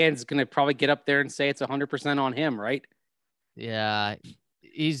Tom McMahon's going to probably get up there and say it's 100% on him, right? Yeah,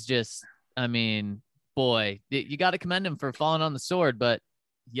 he's just, I mean, boy, you got to commend him for falling on the sword, but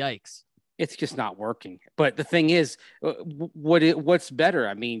yikes. It's just not working. But the thing is, what's better?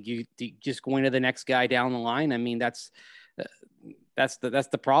 I mean, you just going to the next guy down the line. I mean, that's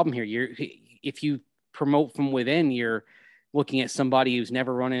the problem here. If you promote from within, you're looking at somebody who's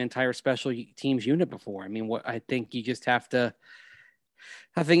never run an entire special teams unit before. I mean, I think you just have to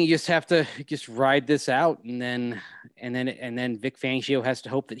ride this out, and then Vic Fangio has to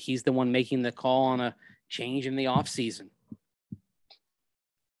hope that he's the one making the call on a change in the offseason.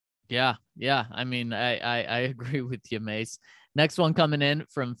 Yeah. I mean, I agree with you, Mace. Next one coming in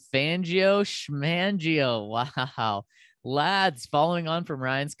from Fangio Schmangio. Wow. Lads, following on from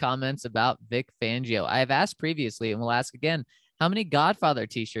Ryan's comments about Vic Fangio, I have asked previously and will ask again, how many Godfather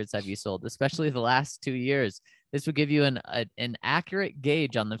t-shirts have you sold, especially the last 2 years? This would give you an accurate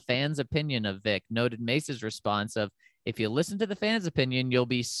gauge on the fans' opinion of Vic. Noted Mace's response of, if you listen to the fans' opinion, you'll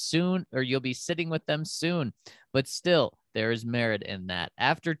be sitting with them soon. But still, there is merit in that.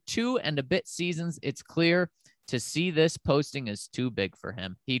 After 2 and a bit seasons, it's clear to see this posting is too big for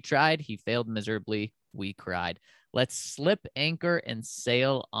him. He tried, he failed miserably. We cried. Let's slip anchor and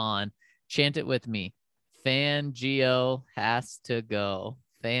sail on. Chant it with me. Fangio has to go.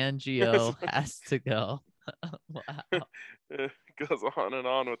 Fangio has to go. Wow. It goes on and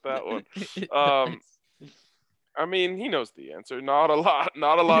on with that one. I mean, he knows the answer. Not a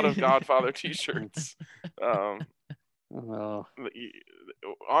lot of Godfather t-shirts. Well,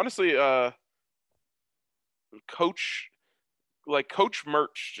 honestly, coach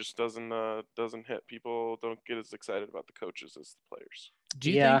merch just doesn't hit. People don't get as excited about the coaches as the players.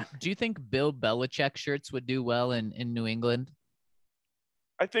 Do you think Bill Belichick shirts would do well in New England?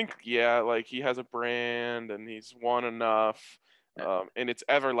 I think, yeah, like he has a brand and he's won enough, and it's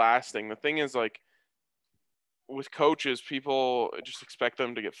everlasting. The thing is, like, with coaches, people just expect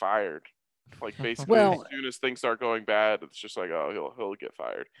them to get fired. Like, basically, as Well, soon as things start going bad, it's just like, oh, he'll get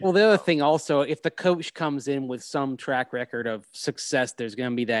fired. well, the other thing also, if the coach comes in with some track record of success, there's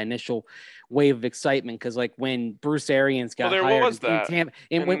going to be that initial wave of excitement. Because like when Bruce Arians got There hired was in that. Tampa,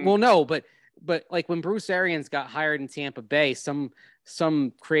 And well, no, but like when Bruce Arians got hired in Tampa Bay, some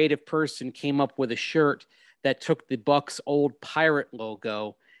creative person came up with a shirt that took the Bucks old pirate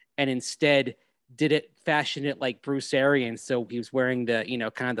logo and instead fashioned it like Bruce Arians. So he was wearing the,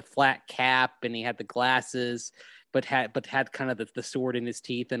 kind of the flat cap and he had the glasses, but had kind of the sword in his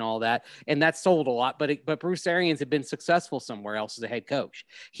teeth and all that. And that sold a lot. But Bruce Arians had been successful somewhere else as a head coach.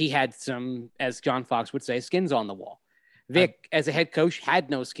 He had some, as John Fox would say, skins on the wall. Vic, as a head coach, had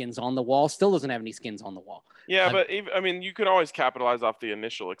no skins on the wall, still doesn't have any skins on the wall. yeah, but I mean, you can always capitalize off the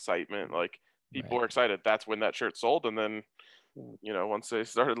initial excitement. Like, people were excited. That's when that shirt sold. And then, once they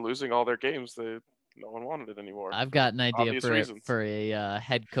started losing all their games, no one wanted it anymore. I've got an idea Obvious for a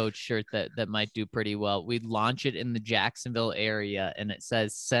head coach shirt that might do pretty well. We'd launch it in the Jacksonville area, and it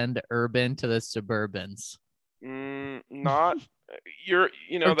says "Send Urban to the Suburbans." Not you're, Or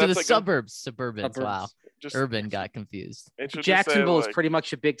to that's the like suburbs. Suburbans. Wow, just Urban got confused. it should just say, Jacksonville is like, pretty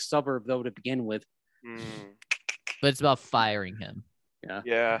much a big suburb, though, to begin with. But it's about firing him.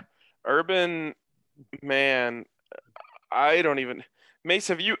 Yeah. Urban, man, I don't even. Mace,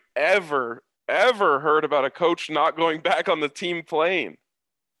 have you ever heard about a coach not going back on the team plane?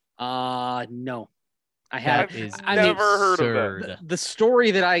 No, I have. That is I've never heard of absurd. that. The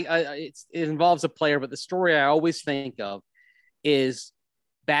story that it involves a player, but the story I always think of is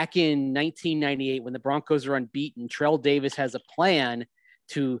back in 1998 when the Broncos are unbeaten. Terrell Davis has a plan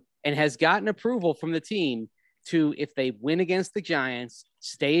and has gotten approval from the team to, if they win against the Giants,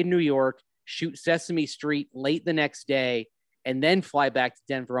 stay in New York, shoot Sesame Street late the next day, and then fly back to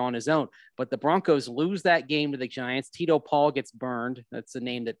Denver on his own. But the Broncos lose that game to the Giants. Tito Paul gets burned. That's a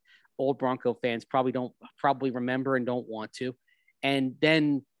name that old Bronco fans probably remember and don't want to. And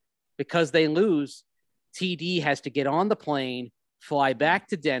then because they lose, TD has to get on the plane, fly back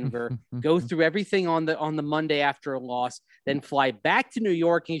to Denver, go through everything on the Monday after a loss, then fly back to New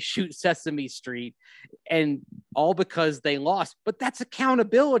York and shoot Sesame Street, and all because they lost. But that's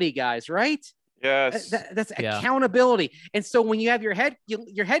accountability, guys, right? Yes. That's accountability. And so when you have your head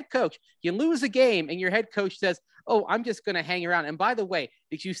coach, you lose a game and your head coach says, "Oh, I'm just going to hang around." And by the way,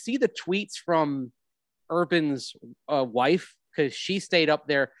 did you see the tweets from Urban's wife? Because she stayed up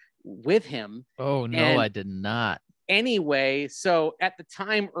there with him. Oh, no, I did not. Anyway, so at the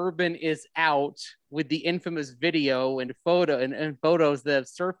time Urban is out with the infamous video and photos that have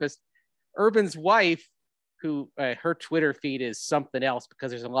surfaced, Urban's wife, who her Twitter feed is something else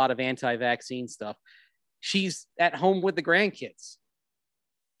because there's a lot of anti-vaccine stuff. She's at home with the grandkids.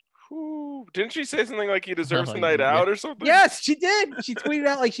 Ooh, didn't she say something like he deserves a night out or something? Yes, she did. She tweeted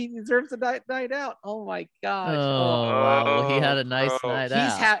out like she deserves a night out. Oh my gosh. Oh, wow. Well, he had a nice night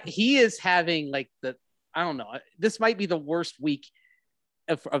out. He is having like I don't know. This might be the worst week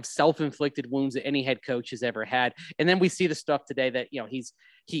of self-inflicted wounds that any head coach has ever had. And then we see the stuff today that,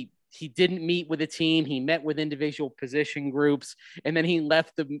 he didn't meet with a team. He met with individual position groups, and then he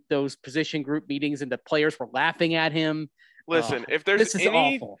left those position group meetings, and the players were laughing at him. Listen, if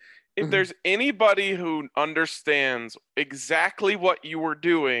there's anybody who understands exactly what you were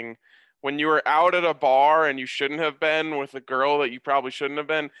doing when you were out at a bar and you shouldn't have been with a girl that you probably shouldn't have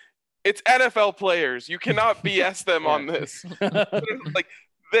been, it's NFL players. You cannot BS them on this. Like,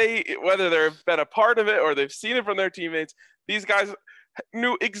 whether they've been a part of it or they've seen it from their teammates, these guys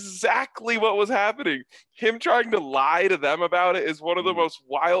knew exactly what was happening. Him trying to lie to them about it is one of the most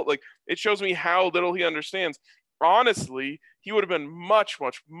wild. Like, it shows me how little he understands. Honestly, he would have been much,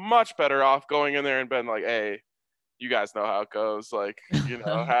 much, much better off going in there and been like, "Hey, you guys know how it goes. Like,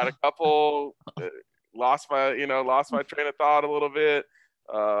 had a couple, lost my train of thought a little bit.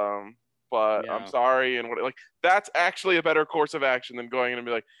 But I'm sorry." And that's actually a better course of action than going in and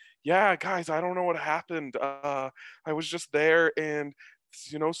be like, "Yeah, guys, I don't know what happened. I was just there and,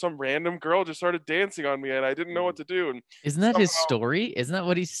 some random girl just started dancing on me and I didn't know what to do." And isn't that his story? Isn't that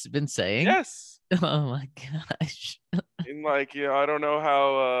what he's been saying? Yes. Oh my gosh. And I don't know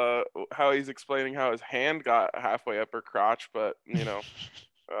how he's explaining how his hand got halfway up her crotch, but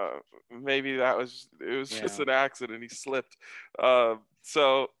maybe it was just an accident. He slipped.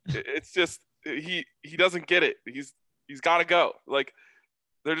 So it's just he doesn't get it. He's got to go. Like,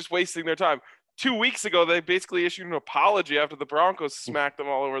 they're just wasting their time. 2 weeks ago, they basically issued an apology after the Broncos smacked them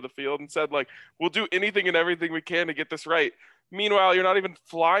all over the field and said, like, we'll do anything and everything we can to get this right. Meanwhile, you're not even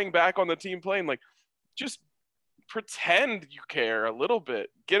flying back on the team plane. Like, just pretend you care a little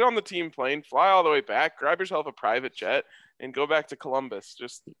bit. Get on the team plane, fly all the way back, grab yourself a private jet, and go back to Columbus.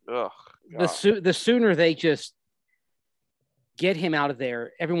 Just, ugh. The sooner they just get him out of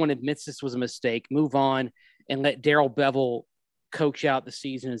there, everyone admits this was a mistake, move on, and let Darrell Bevell coach out the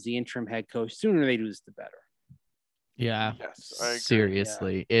season as the interim head coach. Sooner they do this, the better. Yeah. Yes, I agree.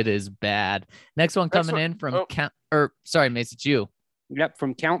 Seriously, it is bad. Next one coming in from Count, sorry, Mace, it's you. Yep,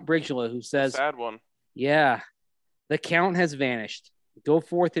 from Count Brigula, who says, sad one. Yeah, the count has vanished. Go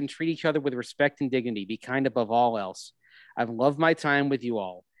forth and treat each other with respect and dignity. Be kind above all else. I've loved my time with you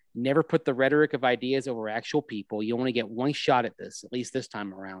all. Never put the rhetoric of ideas over actual people. You only get one shot at this, at least this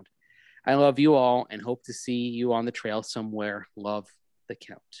time around. I love you all and hope to see you on the trail somewhere. Love, the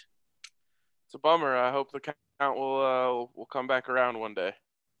Count. It's a bummer. I hope the Count will come back around one day.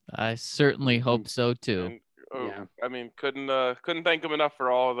 I certainly hope so too. And, Yeah. I mean, couldn't thank him enough for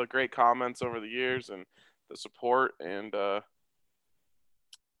all the great comments over the years and the support and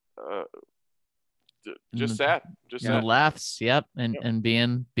just sad. Just The sad. laughs, yep, and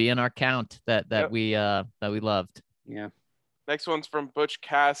being our Count that we loved. Yeah. Next one's from Butch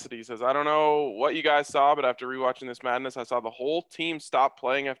Cassidy. He says, I don't know what you guys saw, but after rewatching this madness, I saw the whole team stop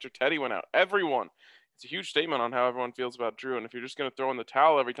playing after Teddy went out. Everyone. It's a huge statement on how everyone feels about Drew. And if you're just going to throw in the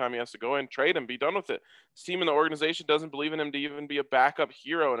towel every time he has to go in, trade him, be done with it. This team and the organization doesn't believe in him to even be a backup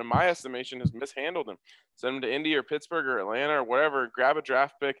hero. And in my estimation, has mishandled him. Send him to Indy or Pittsburgh or Atlanta or wherever. Grab a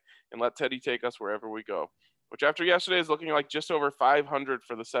draft pick and let Teddy take us wherever we go. Which after yesterday is looking like just over 500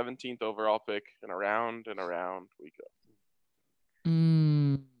 for the 17th overall pick. And around we go.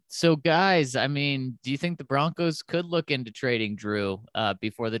 So guys, I mean, do you think the Broncos could look into trading Drew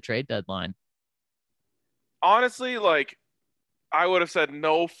before the trade deadline? Honestly, like, I would have said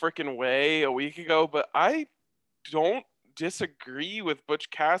no freaking way a week ago, but I don't disagree with Butch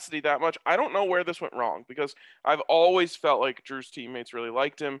Cassidy that much. I don't know where this went wrong because I've always felt like Drew's teammates really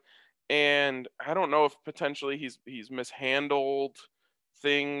liked him, and I don't know if potentially he's mishandled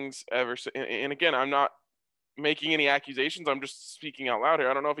things ever. And again, I'm not making any accusations. I'm just speaking out loud here.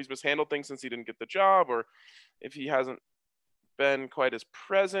 I don't know if he's mishandled things since he didn't get the job or if he hasn't been quite as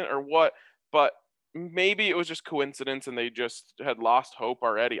present or what, but maybe it was just coincidence and they just had lost hope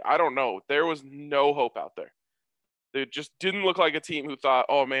already. I don't know. There was no hope out there. It just didn't look like a team who thought,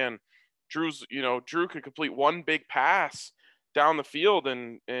 oh man, Drew could complete one big pass down the field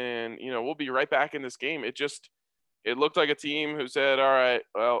and we'll be right back in this game. It looked like a team who said, all right,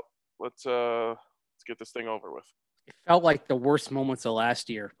 well, let's get this thing over with. It felt like the worst moments of last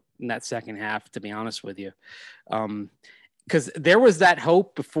year in that second half, to be honest with you. Because there was that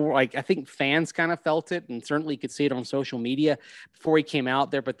hope before, like, I think fans kind of felt it and certainly could see it on social media before he came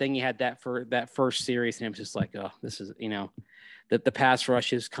out there. But then you had that for that first series and it was just like, oh, this is, that the pass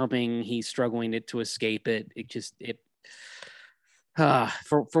rush is coming. He's struggling to escape it.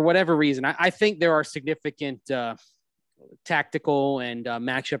 For whatever reason, I think there are significant tactical and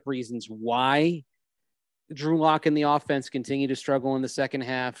matchup reasons why Drew Lock and the offense continue to struggle in the second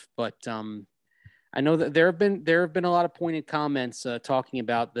half, but I know that there have been a lot of pointed comments talking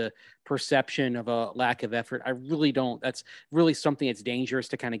about the perception of a lack of effort. I really don't. That's really something that's dangerous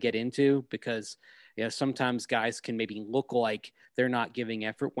to kind of get into because sometimes guys can maybe look like they're not giving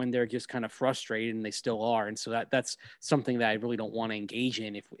effort when they're just kind of frustrated and they still are, and so that's something that I really don't want to engage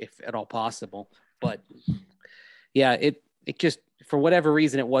in if at all possible. But yeah, it just for whatever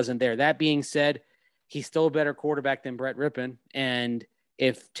reason it wasn't there. That being said, he's still a better quarterback than Brett Rippon. And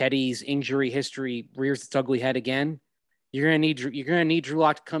if Teddy's injury history rears its ugly head again, you're gonna need Drew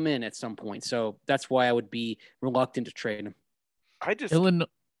Lock to come in at some point. So that's why I would be reluctant to trade him.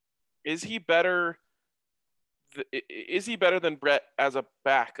 Is he better? Is he better than Brett as a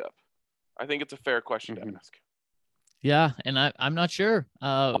backup? I think it's a fair question to ask. Yeah, and I'm not sure.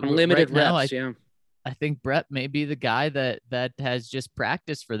 Unlimited reps, yeah. I think Brett may be the guy that has just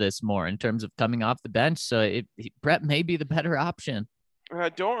practiced for this more in terms of coming off the bench. So Brett may be the better option. I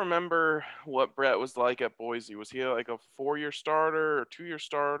don't remember what Brett was like at Boise. Was he like a 4-year starter or 2-year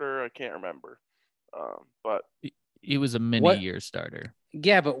starter? I can't remember. But he was a mini-year starter.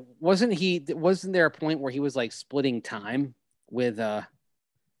 Yeah, but wasn't there a point where he was like splitting time with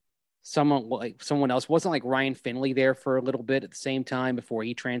someone else? Wasn't like Ryan Finley there for a little bit at the same time before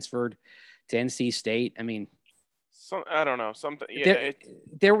he transferred to NC State? I mean, I don't know, something. Yeah,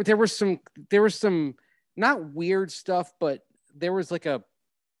 there was some not weird stuff, but there was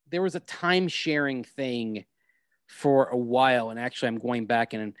a time sharing thing for a while. And actually, I'm going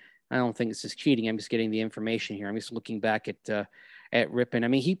back and I don't think this is cheating. I'm just getting the information here. I'm just looking back at Rypien. I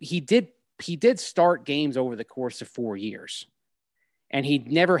mean, he did start games over the course of 4 years, and he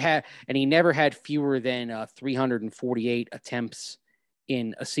never had fewer than 348 attempts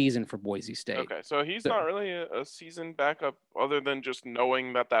in a season for Boise State. Okay, so he's not really a seasoned backup, other than just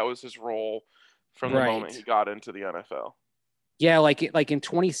knowing that was his role from the moment he got into the NFL. Yeah, like in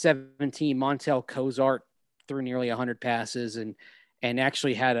 2017, Montel Cozart threw nearly 100 passes and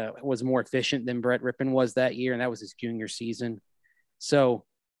actually was more efficient than Brett Rypien was that year, and that was his junior season. So,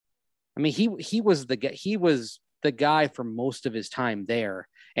 I mean, he was the guy for most of his time there.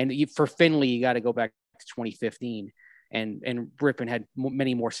 And for Finley, you got to go back to 2015, and Rypien had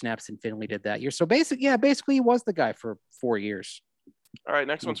many more snaps than Finley did that year. So basically, he was the guy for 4 years. All right,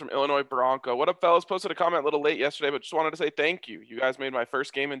 next one's from Illinois Bronco. What up, fellas? Posted a comment a little late yesterday, but just wanted to say thank you. You guys made my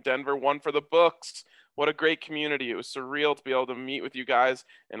first game in Denver one for the books. What a great community. It was surreal to be able to meet with you guys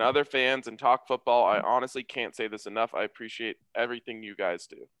and other fans and talk football. I honestly can't say this enough. I appreciate everything you guys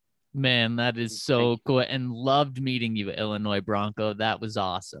do. Man, that is so cool. And loved meeting you, Illinois Bronco. That was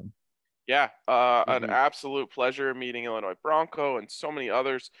awesome. Yeah, an absolute pleasure meeting Illinois Bronco and so many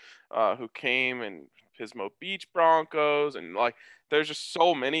others who came, and Pismo Beach Broncos. And there's just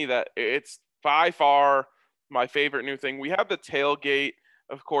so many that it's by far my favorite new thing. We had the tailgate,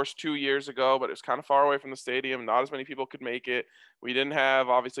 of course, 2 years ago, but it was kind of far away from the stadium. Not as many people could make it. We didn't have,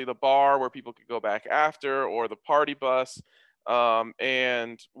 obviously, the bar where people could go back after, or the party bus.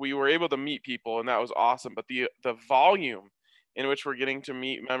 And we were able to meet people, and that was awesome. But the volume in which we're getting to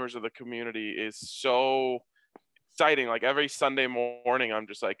meet members of the community is so exciting. Like every Sunday morning, I'm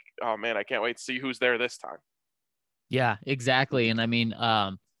just like, oh man, I can't wait to see who's there this time. Yeah, exactly. And I mean,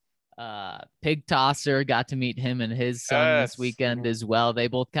 Pig Tosser, got to meet him and his son this weekend as well. They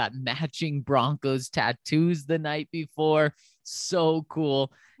both got matching Broncos tattoos the night before. So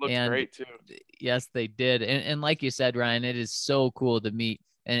cool. Looks great too. Yes, they did. And like you said, Ryan, it is so cool to meet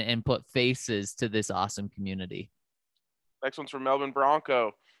and put faces to this awesome community. Next one's from Melbourne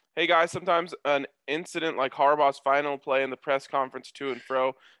Bronco. Hey guys, sometimes an incident like Harbaugh's final play in the press conference to and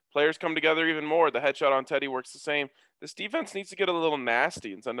fro, players come together even more. The headshot on Teddy works the same. This defense needs to get a little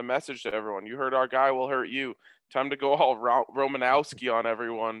nasty and send a message to everyone. You hurt our guy, we'll hurt you. Time to go all Romanowski on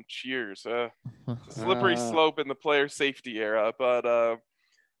everyone. Cheers. Slippery slope in the player safety era, but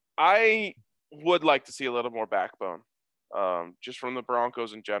I would like to see a little more backbone, just from the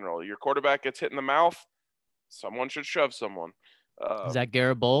Broncos in general. Your quarterback gets hit in the mouth, someone should shove someone. Is that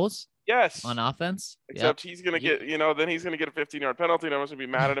Garrett Bowles? Yes. On offense? Except he's going to get, then he's going to get a 15-yard penalty, and I'm going to be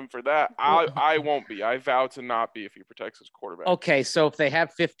mad at him for that. I won't be. I vow to not be if he protects his quarterback. Okay, so if they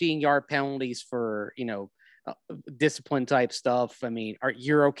have 15-yard penalties for, discipline type stuff, I mean,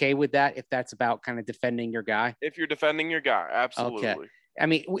 you're okay with that if that's about kind of defending your guy? If you're defending your guy, absolutely. Okay. I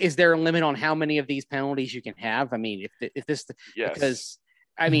mean, is there a limit on how many of these penalties you can have? I mean, if this, yes. Because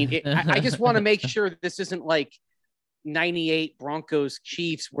I mean, I just want to make sure that this isn't like 98 Broncos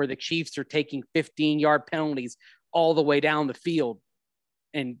Chiefs, where the Chiefs are taking 15-yard penalties all the way down the field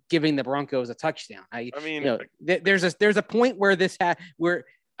and giving the Broncos a touchdown. I mean, there's a point where there's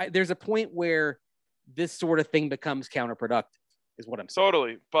a point where this sort of thing becomes counterproductive, is what I'm saying.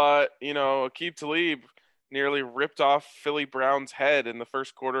 Totally. But, Aqib Talib nearly ripped off Philly Brown's head in the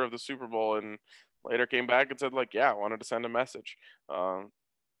first quarter of the Super Bowl, and later came back and said, I wanted to send a message.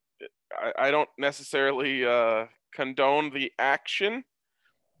 I don't necessarily condone the action,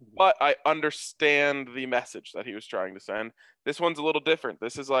 but I understand the message that he was trying to send. This one's a little different.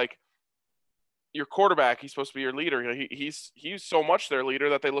 This is like your quarterback. He's supposed to be your leader. He's so much their leader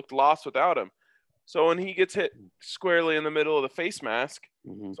that they looked lost without him. So when he gets hit squarely in the middle of the face mask,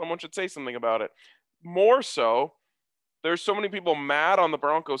 someone should say something about it. More so, there's so many people mad on the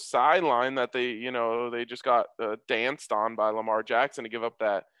Broncos sideline that they just got danced on by Lamar Jackson to give up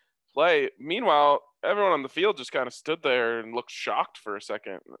that play. Meanwhile, everyone on the field just kind of stood there and looked shocked for a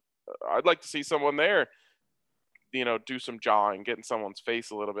second. I'd like to see someone there, do some jawing, get in someone's face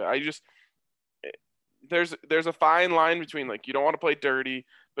a little bit. There's a fine line between, you don't want to play dirty,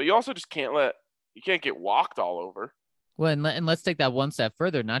 but you also just can't get walked all over. Well, and let's take that one step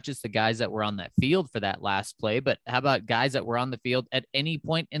further, not just the guys that were on that field for that last play, but how about guys that were on the field at any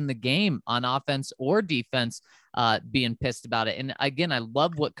point in the game on offense or defense being pissed about it. And again, I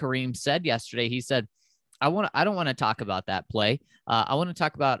love what Kareem said yesterday. He said, I don't want to talk about that play. I want to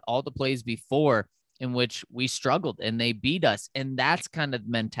talk about all the plays before in which we struggled and they beat us. And that's kind of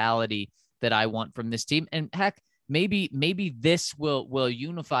the mentality that I want from this team. And heck, maybe this will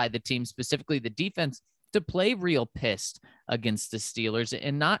unify the team, specifically the defense, to play real pissed against the Steelers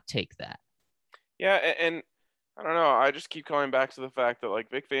and not take that. Yeah, and I don't know. I just keep coming back to the fact that like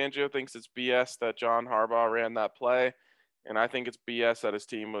Vic Fangio thinks it's BS that John Harbaugh ran that play, and I think it's BS that his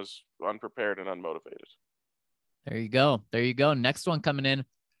team was unprepared and unmotivated. There you go. There you go. Next one coming in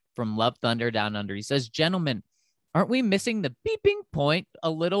from Love Thunder Down Under. He says, gentlemen, aren't we missing the beeping point a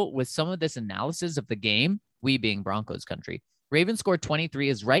little with some of this analysis of the game? We being Broncos country. Ravens scored 23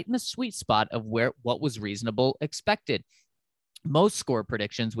 is right in the sweet spot of where what was reasonable expected. Most score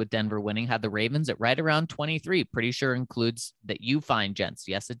predictions with Denver winning had the Ravens at right around 23. Pretty sure includes that you find, gents.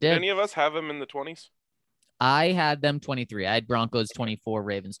 Yes, it Did did. any of us have him in the 20s? I had them 23. I had Broncos 24,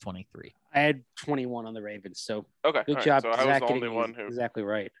 Ravens 23. I had 21 on the Ravens. So Okay. good all right. job. So I was Zach the only getting one who exactly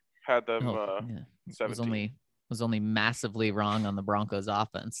right. had them Yeah. 17. Was only massively wrong on the Broncos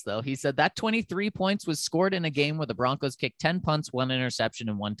offense, though. He said that 23 points was scored in a game where the Broncos kicked 10 punts, 1 interception,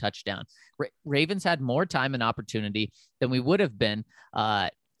 and 1 touchdown. Ravens had more time and opportunity than we would have been on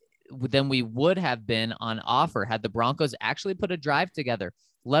offer had the Broncos actually put a drive together,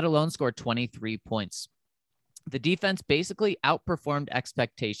 let alone score 23 points. The defense basically outperformed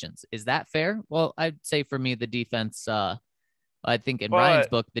expectations. Is that fair? Well, I'd say for me, the defense, I think in Ryan's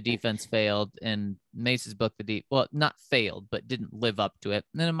book, the defense failed. In Mace's book, not failed, but didn't live up to it.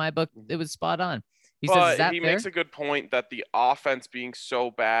 And then in my book, it was spot on. He says, is that fair? Makes a good point that the offense being so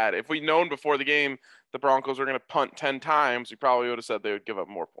bad, if we'd known before the game the Broncos were going to punt 10 times, we probably would have said they would give up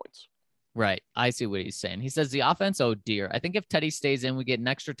more points. Right. I see what he's saying. He says the offense, oh dear. I think if Teddy stays in, we get an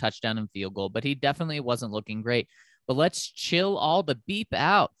extra touchdown and field goal, but he definitely wasn't looking great. But let's chill all the beep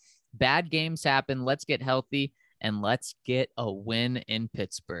out. Bad games happen. Let's get healthy and let's get a win in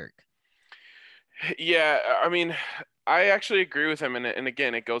Pittsburgh. Yeah, I mean, I actually agree with him. And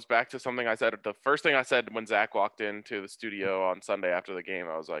again, it goes back to something I said. The first thing I said when Zach walked into the studio on Sunday after the game,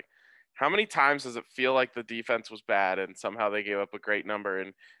 I was like, how many times does it feel like the defense was bad and somehow they gave up a great number?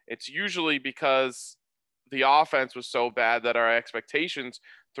 And it's usually because the offense was so bad that our expectations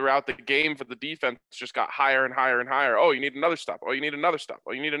throughout the game for the defense just got higher and higher and higher. Oh, you need another stop. Oh, you need another stop.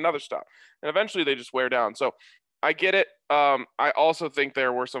 Oh, you need another stop. And eventually they just wear down. So I get it. I also think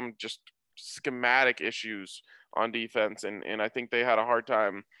there were some just schematic issues on defense. And I think they had a hard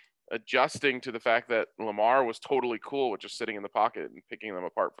time adjusting to the fact that Lamar was totally cool with just sitting in the pocket and picking them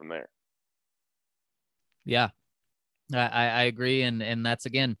apart from there. Yeah, I agree. And that's,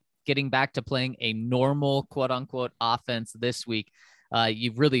 again, getting back to playing a normal, quote unquote, offense this week.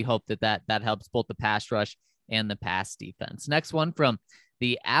 You really hope that helps both the pass rush and the pass defense. Next one from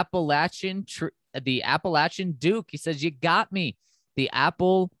the Appalachian Duke. He says, you got me. The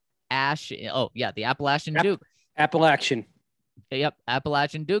Appalachian Duke. Appalachian. Yep,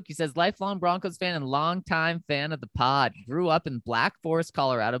 Appalachian Duke. He says, lifelong Broncos fan and longtime fan of the pod. Grew up in Black Forest,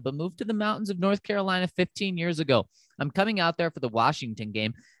 Colorado, but moved to the mountains of North Carolina 15 years ago. I'm coming out there for the Washington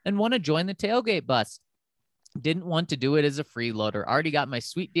game and want to join the tailgate bus. Didn't want to do it as a freeloader. Already got my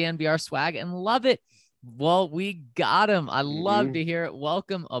sweet DNVR swag and love it. Well, we got him. I love to hear it.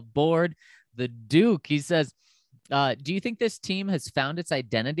 Welcome aboard the Duke. He says, do you think this team has found its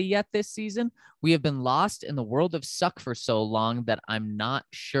identity yet this season? We have been lost in the world of suck for so long that I'm not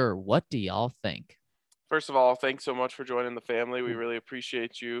sure. What do y'all think? First of all, thanks so much for joining the family. We really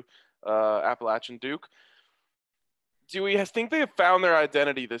appreciate you, Appalachian Duke. Do we think they have found their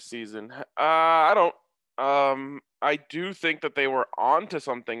identity this season? I don't. I do think that they were onto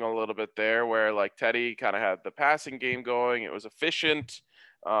something a little bit there where like Teddy kind of had the passing game going. It was efficient.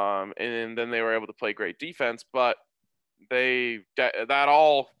 And then they were able to play great defense, but that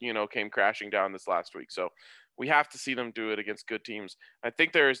all, came crashing down this last week. So we have to see them do it against good teams. I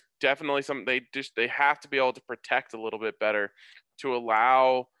think there's definitely they have to be able to protect a little bit better to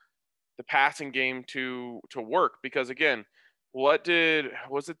allow the passing game to work, because again, was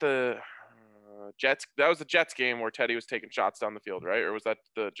it the Jets? That was the Jets game where Teddy was taking shots down the field, right? Or was that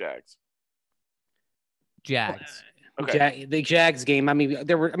the Jags? Jags. Okay. The Jags game. I mean,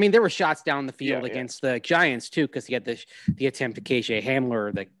 there were shots down the field against the Giants too, because he had the attempt to KJ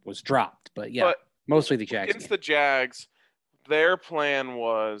Hamler that was dropped. But mostly the Jags. Against the Jags, their plan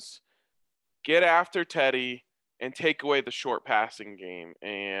was get after Teddy and take away the short passing game,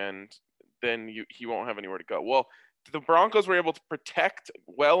 and then he won't have anywhere to go. Well, the Broncos were able to protect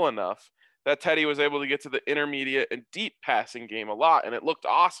well enough that Teddy was able to get to the intermediate and deep passing game a lot, and it looked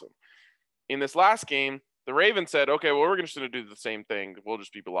awesome. In this last game, the Ravens said, okay, well, we're just going to do the same thing. We'll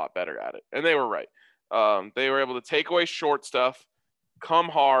just be a lot better at it. And they were right. They were able to take away short stuff, come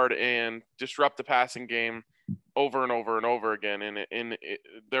hard, and disrupt the passing game over and over and over again. And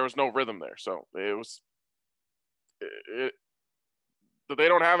there was no rhythm there. So they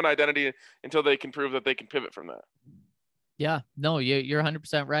don't have an identity until they can prove that they can pivot from that. Yeah, no, you're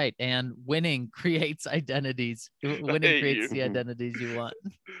 100% right. And winning creates identities. Winning hate creates you. the identities you want.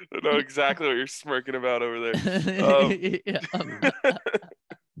 I know exactly what you're smirking about over there. Yeah.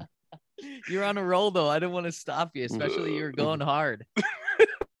 You're on a roll, though. I didn't want to stop you, especially you were going hard.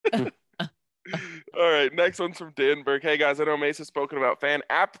 All right, next one's from Dan Burke. Hey guys, I know Mace has spoken about fan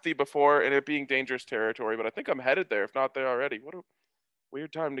apathy before and it being dangerous territory, but I think I'm headed there, if not there already. What a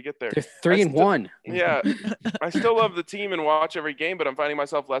weird time to get there. They're 3-1. Yeah, I still love the team and watch every game, but I'm finding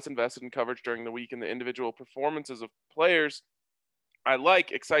myself less invested in coverage during the week, and the individual performances of players I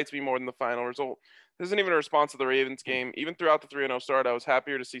like excites me more than the final result. This isn't even a response to the Ravens game. Even throughout the 3-0 start, I was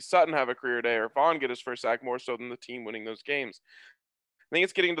happier to see Sutton have a career day or Vaughn get his first sack more so than the team winning those games. I think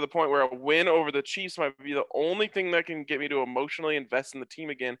it's getting to the point where a win over the Chiefs might be the only thing that can get me to emotionally invest in the team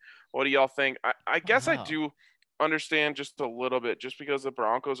again. What do y'all think? I guess I do understand just a little bit, just because the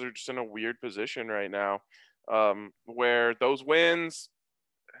Broncos are just in a weird position right now, where those wins,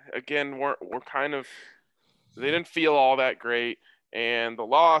 again, were kind of, they didn't feel all that great, and the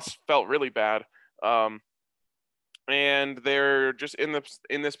loss felt really bad. And they're just in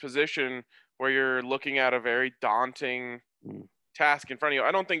this position where you're looking at a very daunting task in front of you.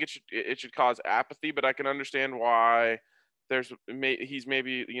 I don't think it should cause apathy, but I can understand why he's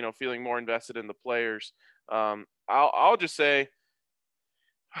maybe feeling more invested in the players. I'll just say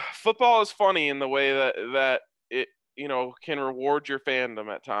football is funny in the way that it can reward your fandom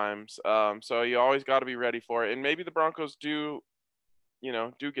at times. So you always got to be ready for it, and maybe the Broncos do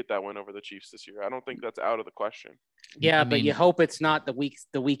get that win over the Chiefs this year. I don't think that's out of the question. Yeah, but you hope it's not the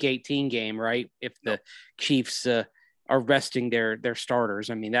week 18 game, right? If the Chiefs are resting their starters.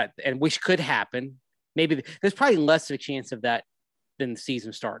 I mean, which could happen. Maybe there's probably less of a chance of that than the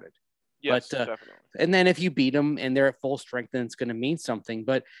season started. Yes, definitely. And then if you beat them and they're at full strength, then it's going to mean something.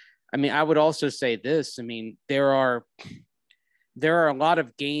 But I mean, I would also say this. I mean, there are a lot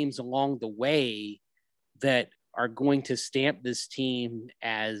of games along the way that are going to stamp this team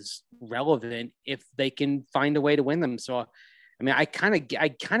as relevant if they can find a way to win them. So, I mean, I kind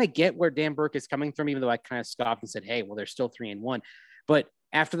of get where Dan Burke is coming from, even though I kind of scoffed and said, hey, well, they're still 3-1. But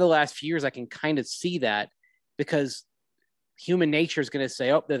after the last few years, I can kind of see that, because human nature is going to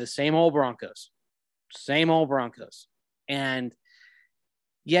say, oh, they're the same old Broncos. And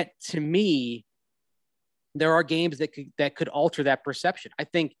yet, to me, there are games that could alter that perception. I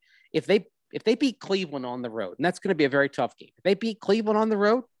think if they beat Cleveland on the road, and that's going to be a very tough game. If they beat Cleveland on the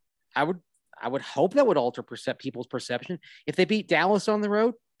road, I would hope that would alter people's perception. If they beat Dallas on the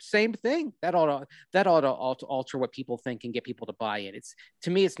road, same thing. That ought to alter what people think and get people to buy in. To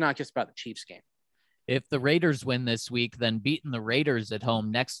me, it's not just about the Chiefs game. If the Raiders win this week, then beating the Raiders at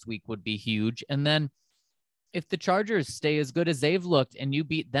home next week would be huge. And then if the Chargers stay as good as they've looked and you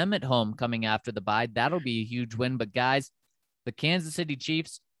beat them at home coming after the bye, that'll be a huge win. But guys, the Kansas City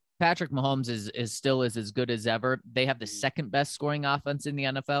Chiefs, Patrick Mahomes is still as good as ever. They have the second best scoring offense in the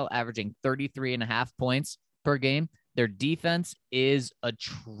NFL, averaging 33.5 points per game. Their defense is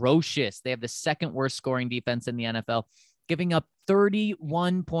atrocious. They have the second worst scoring defense in the NFL, giving up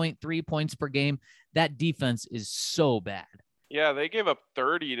 31.3 points per game. That defense is so bad. Yeah, they gave up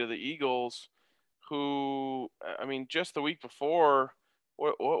 30 to the Eagles, who, I mean, just the week before,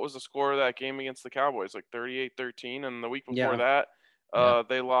 what was the score of that game against the Cowboys? Like 38-13. And the week before that,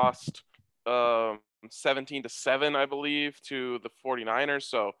 they lost 17-7, I believe, to the 49ers.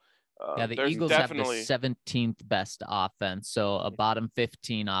 So the Eagles have the 17th best offense. So a bottom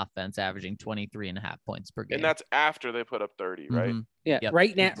 15 offense averaging 23.5 points per game. And that's after they put up 30, right? Mm-hmm. Yeah. Yep,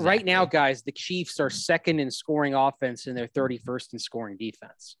 right now, guys, the Chiefs are second in scoring offense and they're 31st in scoring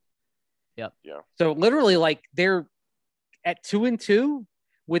defense. Yep. Yeah. So literally, like, they're at 2-2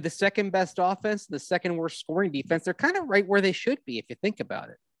 with the second best offense, the second worst scoring defense. They're kind of right where they should be if you think about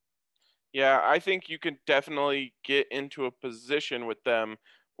it. Yeah, I think you can definitely get into a position with them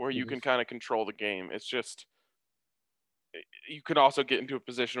where you can kind of control the game. It's just, you can also get into a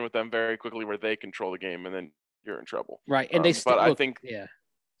position with them very quickly where they control the game, and then you're in trouble. Right. And they still, I think, yeah.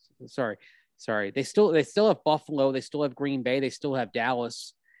 Sorry. They still have Buffalo. They still have Green Bay. They still have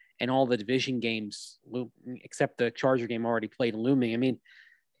Dallas, and all the division games, except the Charger game already played, looming. I mean,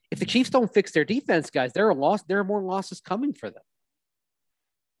 if the Chiefs don't fix their defense, guys, there are more losses coming for them.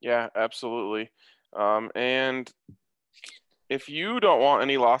 Yeah, absolutely. And if you don't want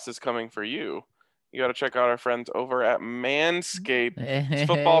any losses coming for you, you got to check out our friends over at Manscaped. It's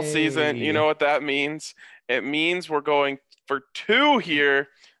football season. You know what that means? It means we're going for 2 here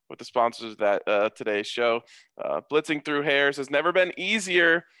with the sponsors of that today's show. Blitzing through hairs has never been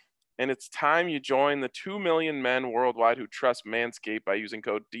easier, and it's time you join the 2 million men worldwide who trust Manscaped by using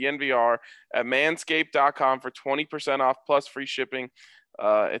code DNVR at manscaped.com for 20% off plus free shipping.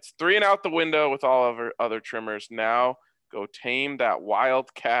 It's 3 and out the window with all other trimmers. Now go tame that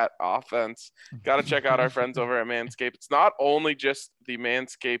wildcat offense. Got to check out our friends over at Manscaped. It's not only just the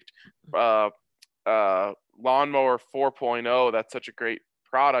Manscaped Lawnmower 4.0 that's such a great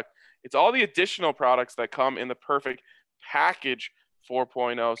product. It's all the additional products that come in the Perfect Package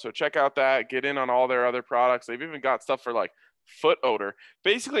 4.0. So check out that. Get in on all their other products. They've even got stuff for like foot odor.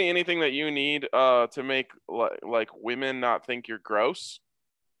 Basically anything that you need to make like women not think you're gross.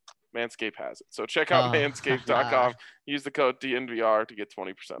 Manscaped has it. So check out manscaped.com. Use the code DNVR to get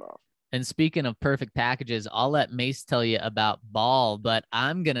 20% off. And speaking of perfect packages, I'll let Mace tell you about Ball, but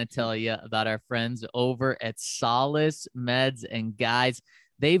I'm going to tell you about our friends over at Solace Meds. And guys,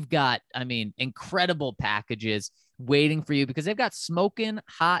 they've got, incredible packages waiting for you because they've got smoking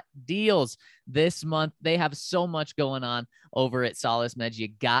hot deals this month. They have so much going on over at Solace Meds. You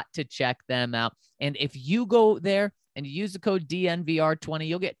got to check them out. And if you go there and you use the code DNVR20,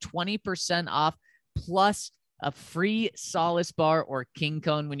 you'll get 20% off plus a free Solace bar or King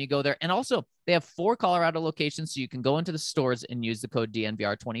Cone when you go there. And also, they have 4 Colorado locations, so you can go into the stores and use the code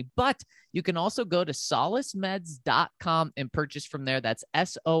DNVR20. But you can also go to solacemeds.com and purchase from there. That's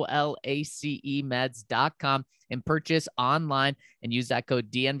SOLACE meds.com and purchase online and use that code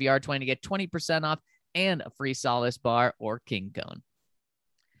DNVR20 to get 20% off and a free Solace bar or King Cone.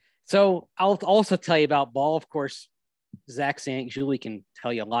 So I'll also tell you about Ball, of course. Zach St. Julie can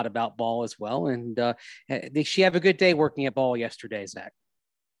tell you a lot about Ball as well. And did she have a good day working at Ball yesterday, Zach?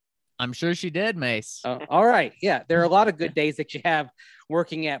 I'm sure she did, Mace. All right. Yeah, there are a lot of good days that you have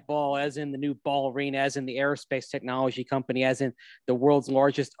working at Ball, as in the new Ball Arena, as in the aerospace technology company, as in the world's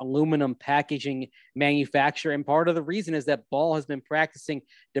largest aluminum packaging manufacturer. And part of the reason is that Ball has been practicing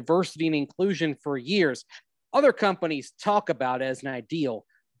diversity and inclusion for years. Other companies talk about it as an ideal.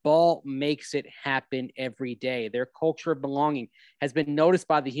 Ball makes it happen every day. Their culture of belonging has been noticed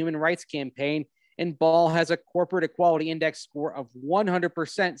by the Human Rights Campaign, and Ball has a corporate equality index score of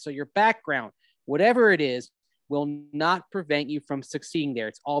 100%. So your background, whatever it is, will not prevent you from succeeding there.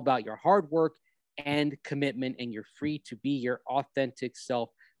 It's all about your hard work and commitment, and you're free to be your authentic self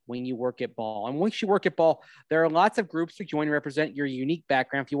when you work at Ball. And once you work at Ball, there are lots of groups to join and represent your unique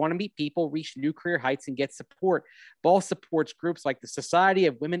background. If you want to meet people, reach new career heights, and get support, Ball supports groups like the Society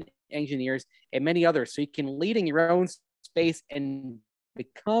of Women Engineers and many others, so you can lead in your own space and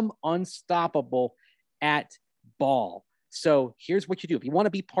become unstoppable at Ball. So here's what you do. If you want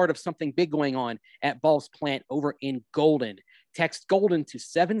to be part of something big going on at Ball's plant over in Golden, text Golden to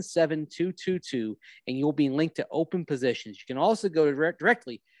 77222 and you'll be linked to open positions. You can also go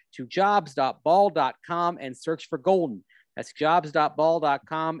directly to jobs.ball.com and search for Golden. That's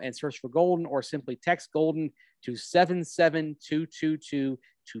jobs.ball.com and search for Golden, or simply text Golden to 77222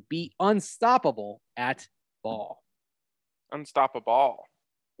 to be unstoppable at Ball. Unstoppable.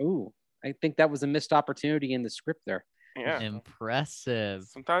 Ooh, I think that was a missed opportunity in the script there. Yeah. Impressive.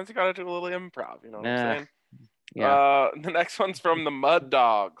 Sometimes you got to do a little improv, you know what I'm saying? Yeah. The next one's from the Mud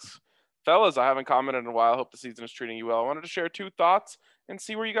Dogs. Fellas, I haven't commented in a while. I hope the season is treating you well. I wanted to share 2 thoughts and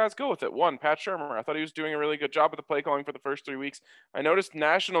see where you guys go with it. 1, Pat Shurmur. I thought he was doing a really good job with the play calling for the first 3 weeks. I noticed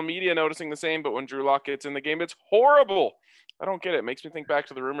national media noticing the same, but when Drew Lock gets in the game, it's horrible. I don't get it. It makes me think back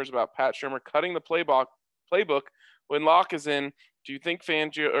to the rumors about Pat Shurmur cutting the playbook when Lock is in. Do you think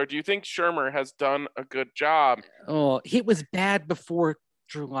Shurmur has done a good job? Oh, it was bad before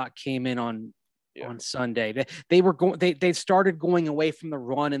Drew Lock came in on Sunday. They started going away from the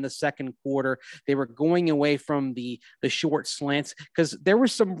run in the second quarter. They were going away from the short slants because there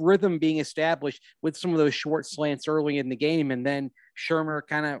was some rhythm being established with some of those short slants early in the game, and then Shurmur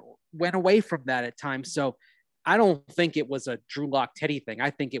kind of went away from that at times. So I don't think it was a Drew Lock Teddy thing. I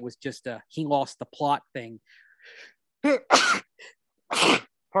think it was just a he lost the plot thing.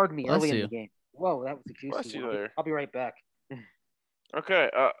 Pardon me. Early in the game. Whoa, that was a juicy one. I'll be right back.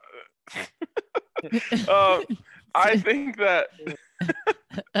 Okay. I think that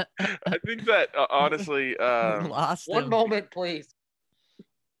honestly, lost one him. moment, please.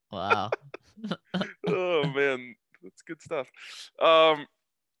 Wow. Oh man, that's good stuff. I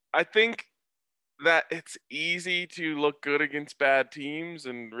think that it's easy to look good against bad teams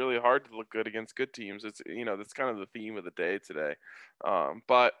and really hard to look good against good teams. It's, that's kind of the theme of the day today.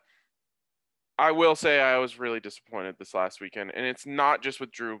 But I will say I was really disappointed this last weekend, and it's not just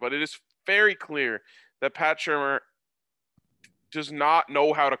with Drew, but it is very clear that Pat Shurmur does not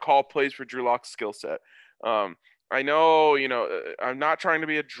know how to call plays for Drew Lock's skill set. I know, I'm not trying to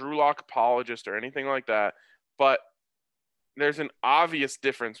be a Drew Lock apologist or anything like that, but there's an obvious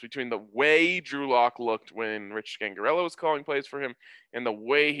difference between the way Drew Lock looked when Rich Scangarello was calling plays for him and the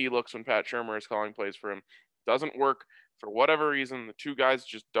way he looks when Pat Shurmur is calling plays for him. Doesn't work for whatever reason. The two guys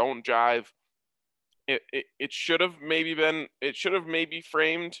just don't jive. It should have maybe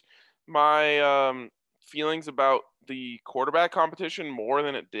framed my feelings about the quarterback competition more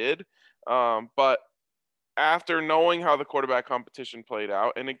than it did. But after knowing how the quarterback competition played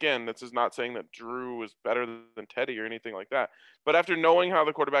out, and again, this is not saying that Drew was better than Teddy or anything like that, but after knowing how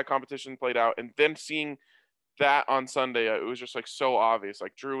the quarterback competition played out and then seeing that on Sunday, it was just like so obvious.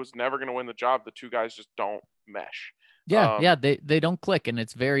 Like Drew was never going to win the job. The two guys just don't mesh. Yeah, they don't click, and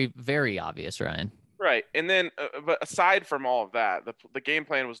it's very, very obvious, Ryan. Right. And then, but aside from all of that, the game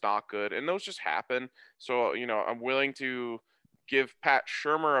plan was not good, and those just happen. So, I'm willing to give Pat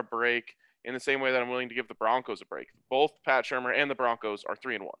Shurmur a break in the same way that I'm willing to give the Broncos a break. Both Pat Shurmur and the Broncos are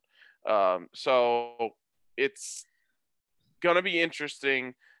 3-1. So it's going to be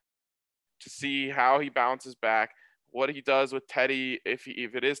interesting to see how he bounces back, what he does with Teddy, if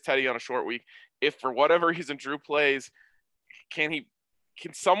it is Teddy on a short week, if for whatever reason Drew plays, can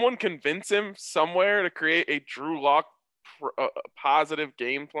someone convince him somewhere to create a Drew Lock positive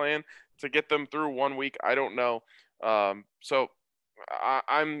game plan to get them through 1 week? I don't know. So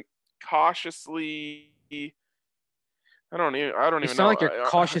I'm cautiously. I don't even know. You sound like you're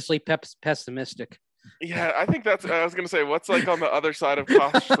cautiously pessimistic. Yeah, I think that's. I was gonna say, what's like on the other side of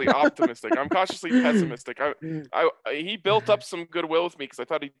cautiously optimistic? I'm cautiously pessimistic. He built up some goodwill with me because I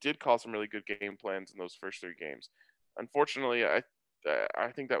thought he did call some really good game plans in those first 3 games. Unfortunately, I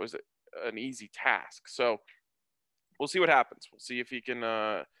think that was an easy task. So we'll see what happens. We'll see if he can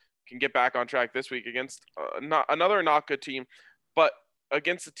get back on track this week against another not good team, but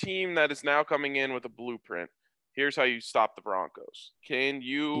against a team that is now coming in with a blueprint. Here's how you stop the Broncos. Can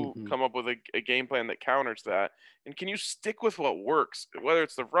you come up with a game plan that counters that? And can you stick with what works, whether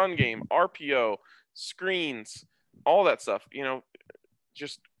it's the run game, RPO, screens, all that stuff?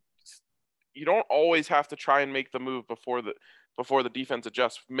 Just you don't always have to try and make the move before the defense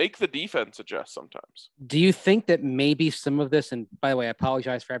adjusts. Make the defense adjust sometimes. Do you think that maybe some of this, and by the way, I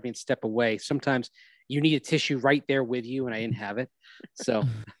apologize for having to step away. Sometimes you need a tissue right there with you, and I didn't have it. So,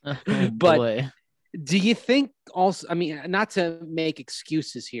 but boy. Do you think also, I mean, not to make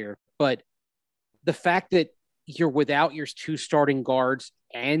excuses here, but the fact that you're without your 2 starting guards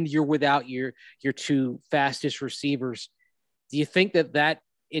and you're without your 2 fastest receivers, do you think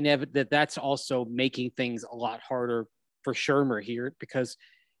that's also making things a lot harder for Shurmur here because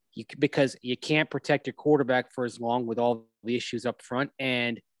you can't protect your quarterback for as long with all the issues up front,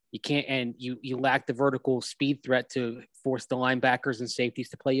 and you lack the vertical speed threat to force the linebackers and safeties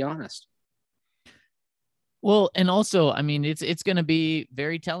to play you honest? Well, and also, I mean, it's going to be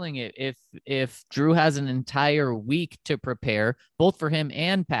very telling if Drew has an entire week to prepare, both for him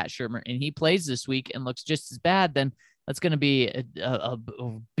and Pat Shurmur, and he plays this week and looks just as bad, then that's going to be a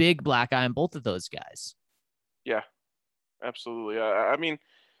big black eye on both of those guys. Yeah, absolutely. I mean,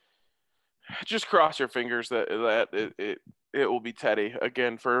 just cross your fingers that it will be Teddy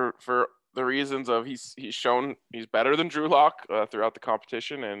again for the reasons of he's shown he's better than Drew Lock throughout the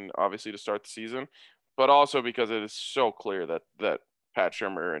competition and obviously to start the season. But also because it is so clear that Pat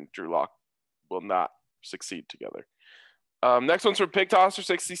Shurmur and Drew Lock will not succeed together. Next one's from Pig Tosser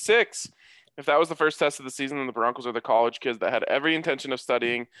 66. If that was the first test of the season, then the Broncos are the college kids that had every intention of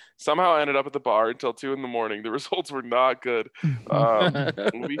studying, somehow ended up at the bar until 2 a.m. The results were not good.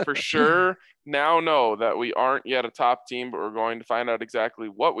 We for sure now know that we aren't yet a top team, but we're going to find out exactly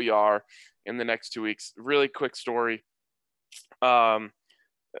what we are in the next 2 weeks. Really quick story.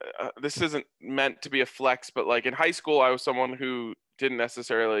 This isn't meant to be a flex, but like in high school, I was someone who didn't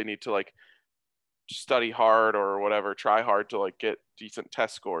necessarily need to like study hard or whatever, try hard to like get decent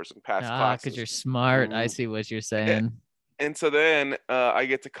test scores and pass classes. Because you're smart. I see what you're saying. And so then I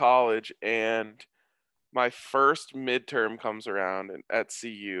get to college and my first midterm comes around at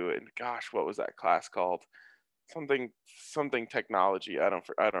CU, and gosh, what was that class called? Something technology. I don't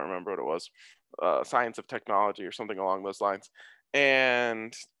remember what it was. Science of technology or something along those lines.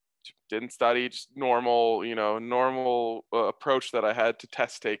 And didn't study, just normal approach that I had to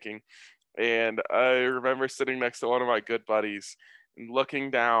test taking. And I remember sitting next to one of my good buddies and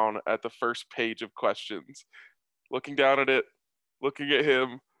looking down at the first page of questions, looking down at it, looking at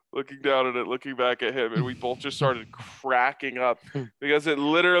him, looking down at it, looking back at him. And we both just started cracking up because it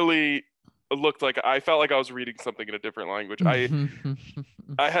literally looked like I felt like I was reading something in a different language.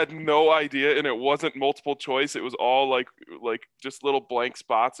 I had no idea, and it wasn't multiple choice. It was all like just little blank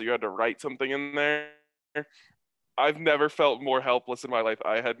spots. So you had to write something in there. I've never felt more helpless in my life.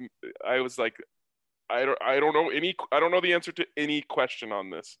 I I don't know the answer to any question on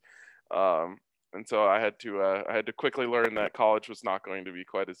this. And so I had to quickly learn that college was not going to be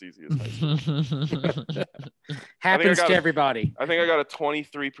quite as easy as high school. Happens to everybody. I think I got a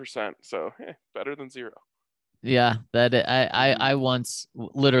 23%, so better than 0. Yeah, I once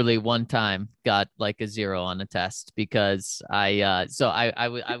literally one time got like a 0 on a test because I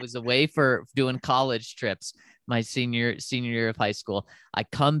was away for doing college trips my senior year of high school. I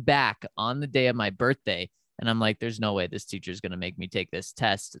come back on the day of my birthday and I'm like, there's no way this teacher is going to make me take this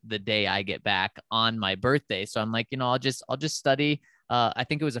test the day I get back on my birthday. So I'm like, I'll just study. I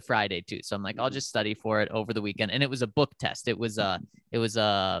think it was a Friday too. So I'm like, I'll just study for it over the weekend. And it was a book test. It was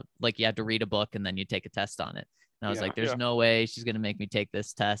like you had to read a book and then you take a test on it. And I was like, there's no way she's going to make me take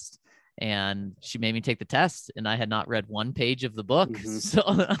this test. And she made me take the test and I had not read one page of the book. Mm-hmm. So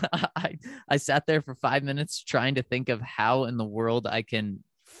I sat there for 5 minutes trying to think of how in the world I can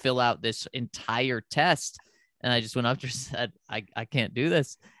fill out this entire test. And I just went up to her and said, I can't do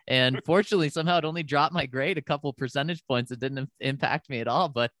this. And fortunately, somehow it only dropped my grade a couple percentage points. It didn't impact me at all.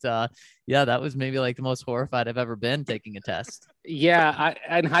 But yeah, that was maybe like the most horrified I've ever been taking a test. Yeah,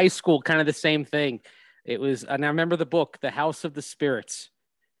 in high school, kind of the same thing. It was, and I remember the book, The House of the Spirits,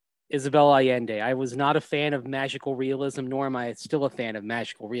 Isabel Allende. I was not a fan of magical realism, nor am I still a fan of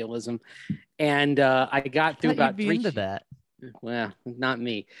magical realism. And I got through about 3 into that. Well, not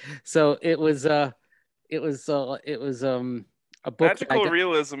me. So it was a book. Magical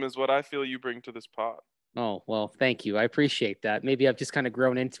realism is what I feel you bring to this pod. Oh, well, thank you. I appreciate that. Maybe I've just kind of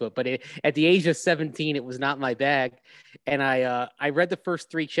grown into it, but at the age of 17, it was not my bag. And I read the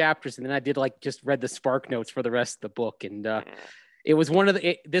first 3 chapters and then I did just read the spark notes for the rest of the book. And it was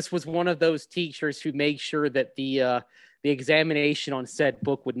this was one of those teachers who made sure that the examination on said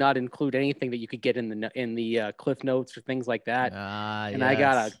book would not include anything that you could get in the Cliff Notes or things like that. And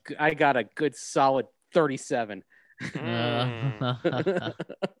yes. I got a good solid 37.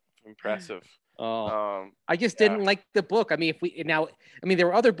 Impressive. I just didn't like the book. I mean, there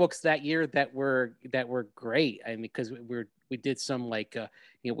were other books that year that were great. I mean, because we did some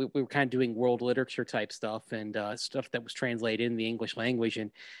we were kind of doing world literature type stuff and stuff that was translated in the English language,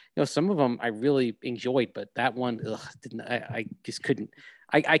 and some of them I really enjoyed, but that one I just couldn't.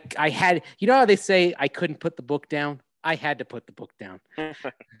 I had, how they say I couldn't put the book down. I had to put the book down. All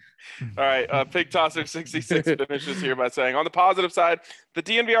right. Pig Tosser 66 finishes here by saying, on the positive side, the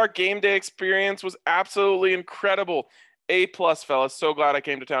DNVR game day experience was absolutely incredible. A+, fellas. So glad I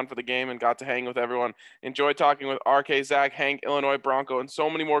came to town for the game and got to hang with everyone. Enjoyed talking with RK, Zach, Hank, Illinois Bronco, and so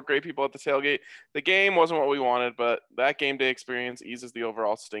many more great people at the tailgate. The game wasn't what we wanted, but that game day experience eases the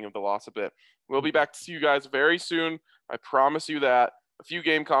overall sting of the loss a bit. We'll be back to see you guys very soon. I promise you that. A few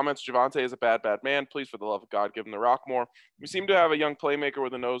game comments. Javonte is a bad man. Please, for the love of God, give him the rock more. We seem to have a young playmaker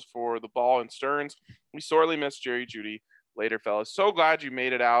with a nose for the ball and Stearns. We sorely miss Jerry Jeudy. Later, fellas. So glad you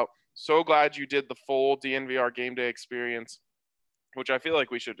made it out. So glad you did the full DNVR game day experience, which I feel like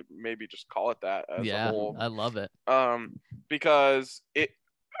we should maybe just call it that as a whole. I love it. Because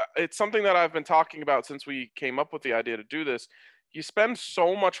it's something that I've been talking about since we came up with the idea to do this. You spend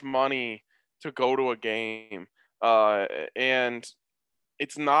so much money to go to a game, and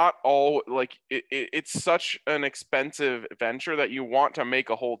it's not all it's such an expensive venture that you want to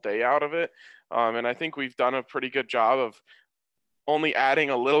make a whole day out of it. And I think we've done a pretty good job of only adding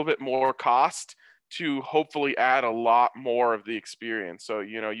a little bit more cost to hopefully add a lot more of the experience. So,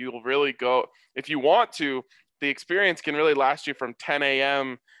 you'll really go, if you want to, the experience can really last you from 10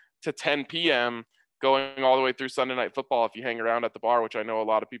 a.m. to 10 p.m. going all the way through Sunday Night Football if you hang around at the bar, which I know a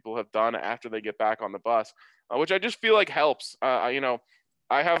lot of people have done after they get back on the bus, which I just feel like helps.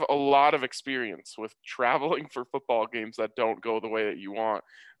 I have a lot of experience with traveling for football games that don't go the way that you want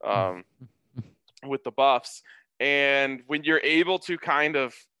with the Buffs. And when you're able to kind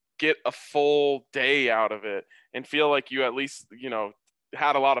of get a full day out of it and feel like you at least,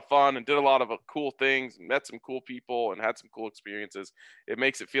 had a lot of fun and did a lot of cool things and met some cool people and had some cool experiences, it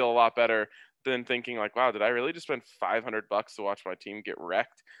makes it feel a lot better than thinking like, wow, did I really just spend $500 to watch my team get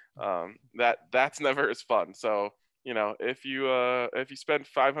wrecked? That's never as fun. So, if you spend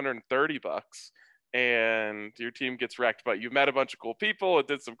 $530 and your team gets wrecked, but you met a bunch of cool people and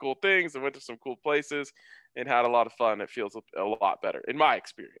did some cool things and went to some cool places and had a lot of fun, it feels a lot better in my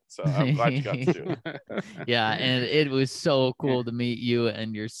experience. So I'm glad you got to do it. Yeah, and it was so cool to meet you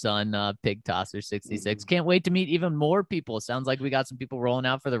and your son, Pig Tosser 66. Can't wait to meet even more people. Sounds like we got some people rolling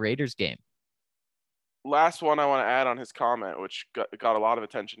out for the Raiders game. Last one I want to add on his comment, which got a lot of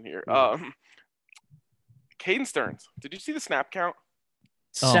attention here. Caden Stearns, did you see the snap count?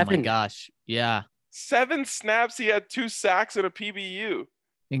 7. Oh my gosh. Yeah. 7 snaps. He had 2 sacks and a PBU.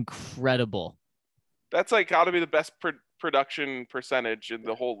 Incredible. That's like got to be the best production percentage in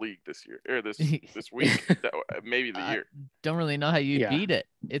the whole league this year or this week, maybe the year. Don't really know how you Yeah. beat it.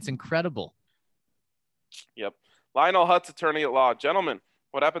 It's incredible. Yep. Lionel Hutz, attorney at law. Gentlemen,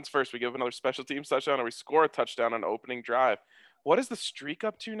 what happens first? We give another special teams touchdown or we score a touchdown on opening drive. What is the streak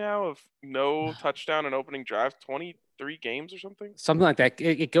up to now of no touchdown and opening drive? 23 games or something? Something like that.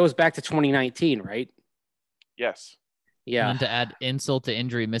 It goes back to 2019, right? Yes. Yeah. And to add insult to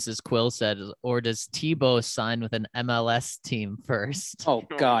injury, Mrs. Quill said, or does Tebow sign with an MLS team first? Oh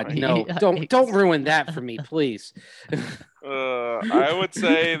God, my no! God. Don't ruin that for me, please. I would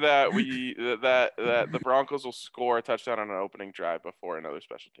say that the Broncos will score a touchdown on an opening drive before another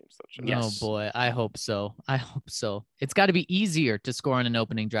special teams touchdown. Yes. Oh boy, I hope so. I hope so. It's got to be easier to score on an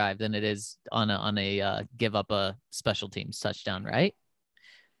opening drive than it is on a give up a special teams touchdown, right?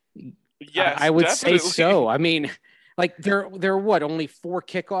 Yes, I would definitely. say so. I mean, like there are what, only 4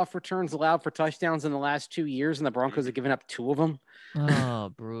 kickoff returns allowed for touchdowns in the last 2 years, and the Broncos have given up 2 of them. Oh,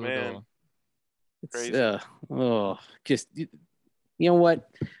 brutal. It's, Crazy. just you know what?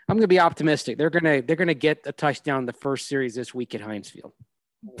 I'm gonna be optimistic. They're gonna get a touchdown in the first series this week at Heinz Field.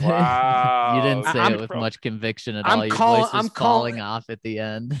 Wow. You didn't say I'm- it with much conviction at I'm all. Your call- voice was I'm call- falling off at the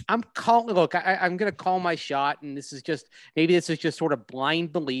end. I'm gonna call my shot, and this is just sort of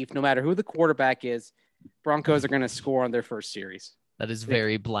blind belief. No matter who the quarterback is, Broncos are gonna score on their first series. That is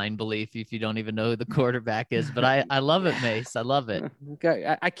very blind belief if you don't even know who the quarterback is. But I love it, Mace. I love it.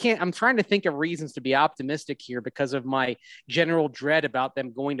 Okay, I can't. I'm trying to think of reasons to be optimistic here because of my general dread about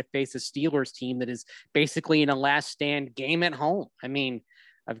them going to face a Steelers team that is basically in a last stand game at home. I mean,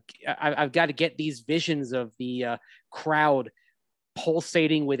 I've got to get these visions of the crowd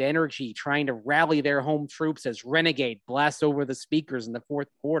pulsating with energy, trying to rally their home troops as Renegade blasts over the speakers in the fourth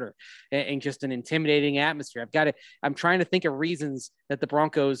quarter, and just an intimidating atmosphere. I'm trying to think of reasons that the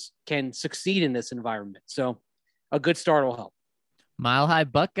Broncos can succeed in this environment. So a good start will help. Mile High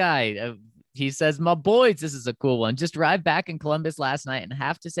Buckeye. He says, my boys, this is a cool one. Just arrived back in Columbus last night and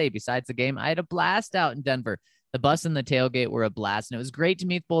have to say, besides the game, I had a blast out in Denver. The bus and the tailgate were a blast, and it was great to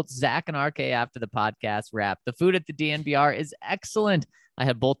meet both Zach and RK after the podcast wrap. The food at the DNVR is excellent. I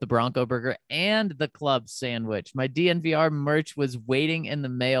had both the Bronco Burger and the club sandwich. My DNVR merch was waiting in the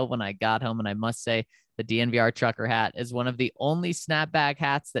mail when I got home, and I must say the DNVR trucker hat is one of the only snapback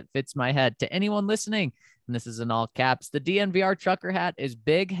hats that fits my head. To anyone listening, and this is in all caps, the DNVR trucker hat is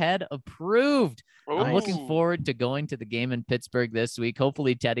big head approved. I'm looking forward to going to the game in Pittsburgh this week.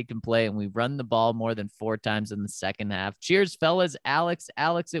 Hopefully Teddy can play and we run the ball more than 4 times in the second half. Cheers, fellas. Alex,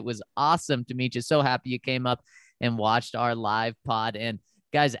 it was awesome to meet you. So happy you came up and watched our live pod. And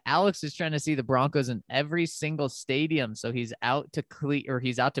guys, Alex is trying to see the Broncos in every single stadium. So he's out to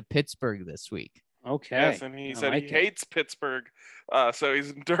Pittsburgh this week. Okay. Yes, and he said like he it. hates Pittsburgh, so he's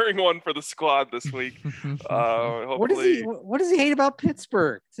enduring one for the squad this week. What Hopefully, does he hate about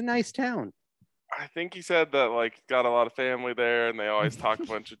Pittsburgh? It's a nice town. I think he said that like got a lot of family there, and they always talk a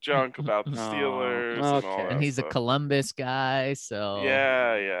bunch of junk about the Oh, Steelers. And, all okay. that And he's a stuff. Columbus guy. So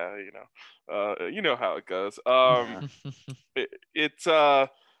Yeah, you know how it goes. It's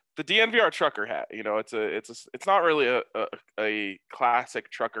the DNVR trucker hat. You know, it's not really a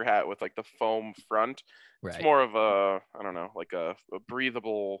classic trucker hat with like the foam front. right. It's more of I don't know, like a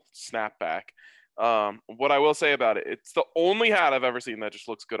breathable snapback. What I will say about it, it's the only hat I've ever seen that just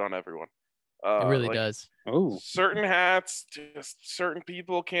looks good on everyone. It really like, does. Oh, Certain hats, just certain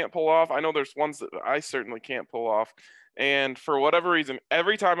people can't pull off. I know there's ones that I certainly can't pull off. And for whatever reason,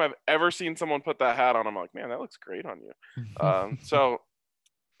 every time I've ever seen someone put that hat on, I'm like, man, that looks great on you. So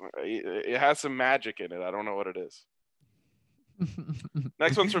it has some magic in it. I don't know what it is.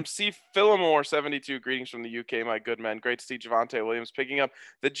 Next one's from C. Phillimore 72. Greetings from the UK, my good men. Great to see Javonte Williams picking up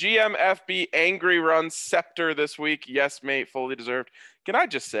the GMFB Angry Run scepter this week. Yes, mate, fully deserved. Can I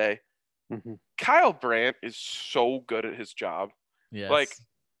just say, Kyle Brandt is so good at his job. Yes. Like,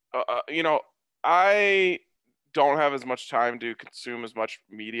 I don't have as much time to consume as much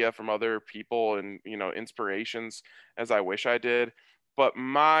media from other people and, inspirations as I wish I did. But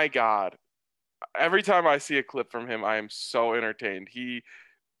my God, every time I see a clip from him, I am so entertained. He's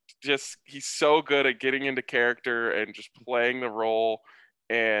so good at getting into character and just playing the role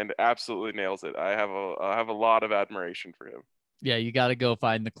and absolutely nails it. I have a lot of admiration for him. Yeah, you got to go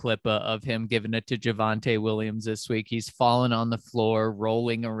find the clip of him giving it to Javonte Williams this week. He's fallen on the floor,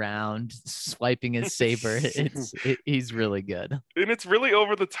 rolling around, swiping his saber. He's really good. And it's really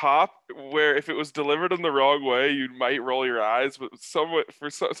over the top where if it was delivered in the wrong way, you might roll your eyes. But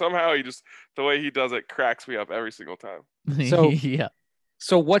somehow the way he does it cracks me up every single time. So- yeah.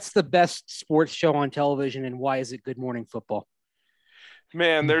 so what's the best sports show on television, and why is it Good Morning Football?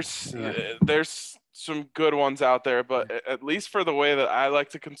 Man, there's some good ones out there, but at least for the way that I like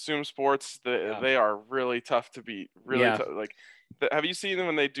to consume sports, they are really tough to beat. Really tough. Like, have you seen them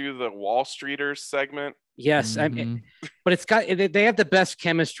when they do the Wall Streeters segment? Yes, I mean, but they have the best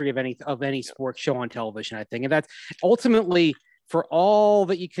chemistry of any sports show on television, I think, and that's ultimately for all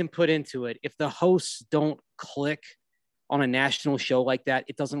that you can put into it. If the hosts don't click on a national show like that,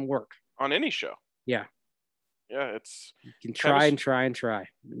 it doesn't work on any show. Yeah, it's you can try and try and try.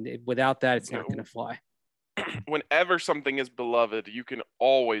 Without that, it's not going to fly. Whenever something is beloved, you can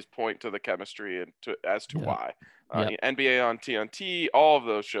always point to the chemistry and as to why. NBA on TNT, all of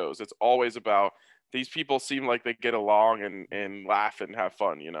those shows, it's always about these people seem like they get along and laugh and have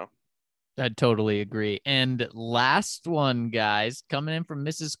fun, I totally agree. And last one, guys, coming in from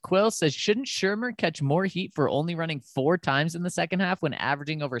Mrs. Quill, says, shouldn't Shermer catch more heat for only running 4 times in the second half when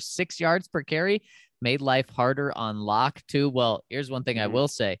averaging over 6 yards per carry? Made life harder on Locke too. Well, here's one thing I will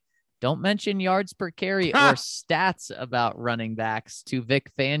say. Don't mention yards per carry or stats about running backs to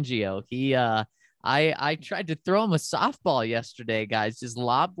Vic Fangio. I tried to throw him a softball yesterday, guys, just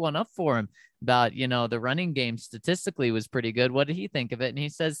lobbed one up for him about, the running game statistically was pretty good. What did he think of it? And he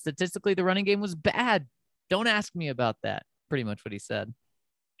says, statistically, the running game was bad. Don't ask me about that. Pretty much what he said.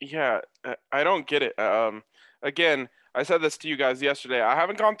 Yeah, I don't get it. Again, I said this to you guys yesterday. I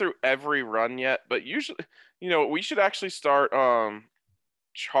haven't gone through every run yet, but usually, we should actually start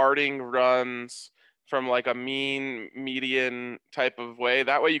charting runs from like a mean, median type of way.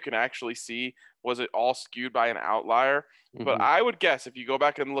 That way you can actually see, was it all skewed by an outlier? But I would guess if you go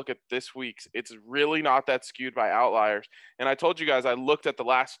back and look at this week's, it's really not that skewed by outliers. And I told you guys, I looked at the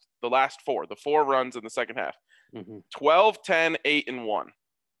last 4, the 4 runs in the second half, 12, 10, 8, and 1.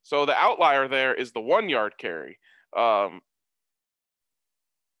 So the outlier there is the 1 yard carry.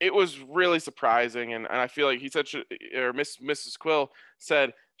 It was really surprising. And I feel like he said, Mrs. Quill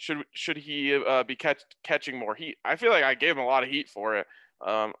said, should he be catching more heat? I feel like I gave him a lot of heat for it.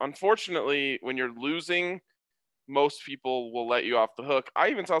 Unfortunately, when you're losing, most people will let you off the hook. I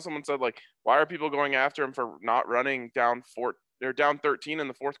even saw someone said, like, why are people going after him for not running down 13 in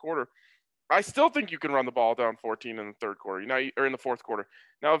the fourth quarter? I still think you can run the ball down 14 in the third quarter, or in the fourth quarter.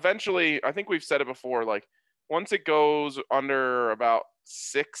 Now, eventually, I think we've said it before, like, once it goes under about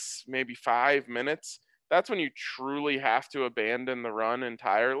 6, maybe 5 minutes, that's when you truly have to abandon the run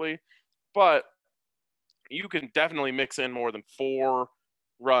entirely. But you can definitely mix in more than 4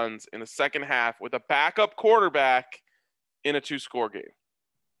 runs in the second half with a backup quarterback in a 2-score game.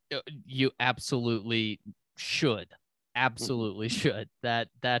 You absolutely should. Absolutely should.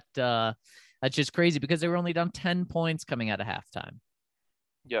 That's just crazy because they were only down 10 points coming out of halftime.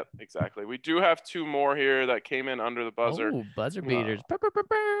 Yep, exactly. We do have 2 more here that came in under the buzzer. Oh, buzzer beaters.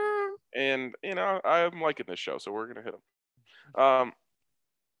 And, I'm liking this show, so we're going to hit them.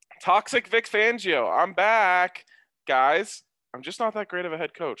 Toxic Vic Fangio. I'm back. Guys, I'm just not that great of a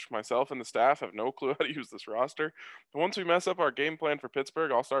head coach. Myself and the staff have no clue how to use this roster. But once we mess up our game plan for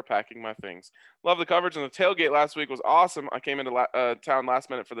Pittsburgh, I'll start packing my things. Love the coverage, and the tailgate last week was awesome. I came into town last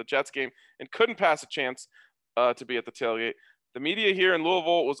minute for the Jets game and couldn't pass a chance to be at the tailgate. The media here in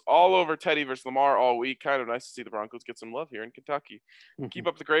Louisville was all over Teddy versus Lamar all week. Kind of nice to see the Broncos get some love here in Kentucky. Keep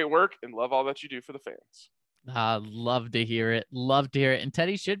up the great work and love all that you do for the fans. Love to hear it. Love to hear it. And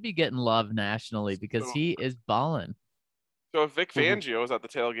Teddy should be getting love nationally because he is balling. So if Vic Fangio was at the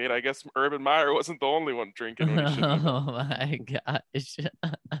tailgate, I guess Urban Meyer wasn't the only one drinking when he shouldn't have. Oh my gosh.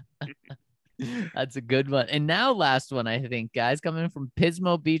 That's a good one. And now last one, I think, guys, coming from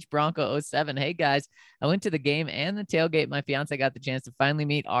Pismo Beach Bronco 07. Hey guys, I went to the game and the tailgate. My fiance got the chance to finally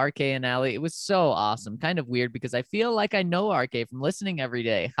meet RK and Allie. It was so awesome. Kind of weird because I feel like I know RK from listening every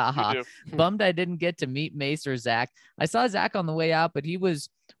day. Haha. Bummed I didn't get to meet Mace or Zach. I saw Zach on the way out, but he was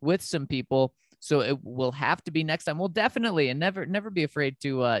with some people. So it will have to be next time. We'll definitely, and never be afraid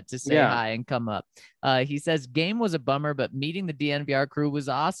to say hi and come up. He says game was a bummer, but meeting the DNVR crew was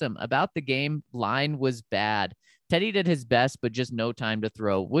awesome. About the game, line was bad. Teddy did his best, but just no time to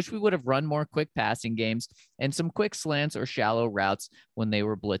throw. Wish we would have run more quick passing games and some quick slants or shallow routes when they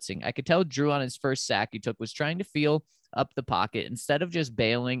were blitzing. I could tell Drew on his first sack he took was trying to feel up the pocket instead of just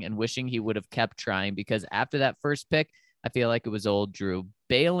bailing and wishing he would have kept trying, because after that first pick, I feel like it was old Drew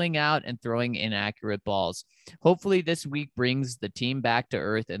bailing out and throwing inaccurate balls. Hopefully this week brings the team back to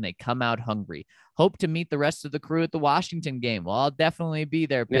earth and they come out hungry. Hope to meet the rest of the crew at the Washington game. Well, I'll definitely be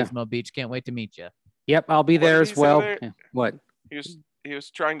there, Pismo Beach. Can't wait to meet you. Yep, I'll be there as well. What? He was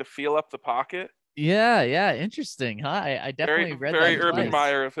trying to feel up the pocket. Yeah, interesting. Huh? I definitely read very that. Urban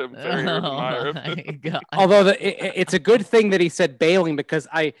Meyer of him. Very Urban Meyer of him. Although it's a good thing that he said bailing, because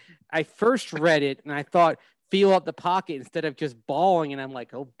I first read it and I thought feel out the pocket instead of just balling. And I'm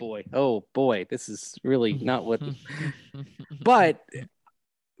like, oh boy, this is really not what. But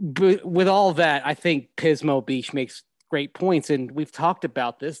with all that, I think Pismo Beach makes great points. And we've talked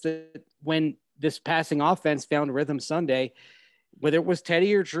about this, that when this passing offense found rhythm Sunday, whether it was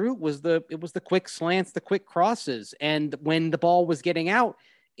Teddy or Drew, it was the quick slants, the quick crosses. And when the ball was getting out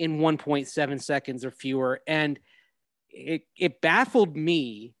in 1.7 seconds or fewer. And it baffled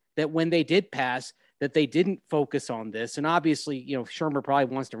me that when they did pass, that they didn't focus on this. And obviously, Shermer probably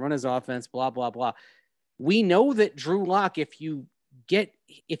wants to run his offense, blah, blah, blah. We know that Drew Lock, if you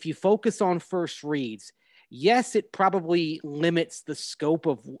focus on first reads, yes, it probably limits the scope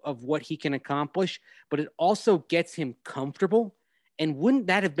of what he can accomplish, but it also gets him comfortable. And wouldn't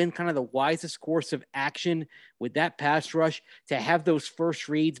that have been kind of the wisest course of action with that pass rush, to have those first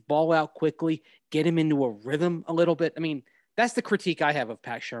reads, ball out quickly, get him into a rhythm a little bit? I mean, that's the critique I have of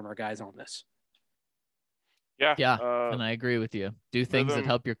Pat Shermer, guys, on this. Yeah, and I agree with you. Do things that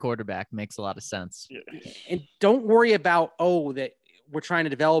help your quarterback makes a lot of sense. Yeah. And don't worry about, that we're trying to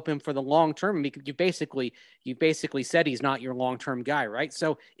develop him for the long term. I mean, you basically said he's not your long-term guy, right?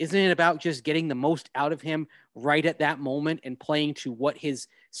 So isn't it about just getting the most out of him right at that moment and playing to what his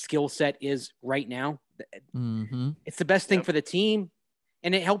skill set is right now? Mm-hmm. It's the best thing for the team,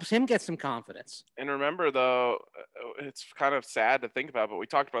 and it helps him get some confidence. And remember, though, it's kind of sad to think about, but we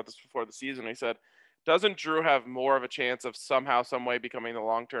talked about this before the season. We said, doesn't Drew have more of a chance of somehow, some way becoming the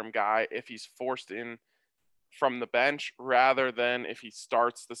long-term guy if he's forced in from the bench rather than if he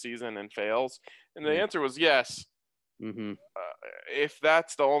starts the season and fails? And the answer was yes. Mm-hmm. If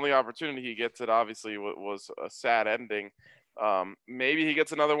that's the only opportunity he gets, it obviously was a sad ending. Maybe he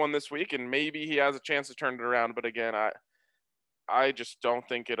gets another one this week, and maybe he has a chance to turn it around. But again, I just don't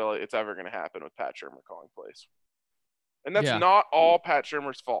think it's ever going to happen with Pat Shermer calling plays. And that's not all Pat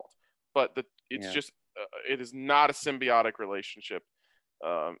Shermer's fault, but it is not a symbiotic relationship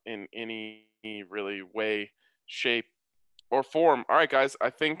in any really way, shape, or form. All right, guys, I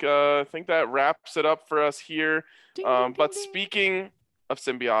think that wraps it up for us here. But speaking of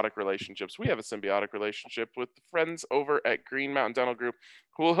symbiotic relationships, we have a symbiotic relationship with the friends over at Green Mountain Dental Group,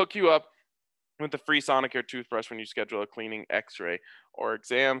 who will hook you up with the free Sonicare toothbrush when you schedule a cleaning, x-ray, or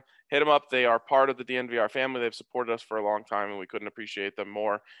exam. Hit them up. They are part of the DNVR family. They've supported us for a long time, and we couldn't appreciate them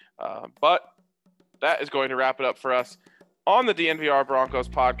more. But that is going to wrap it up for us on the DNVR Broncos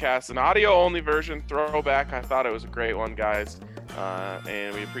podcast, an audio-only version throwback. I thought it was a great one, guys,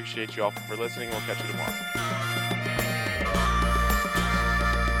 and we appreciate you all for listening. We'll catch you tomorrow.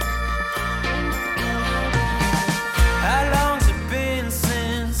 How long's it been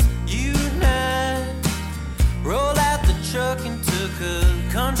since you and I rolled out the truck and took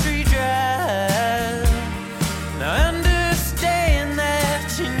a country drive? Now I understand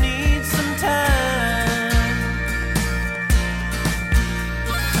that you need some time.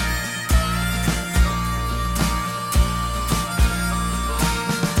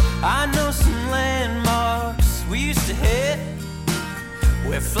 I know some landmarks we used to hit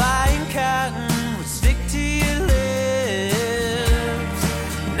where flying cotton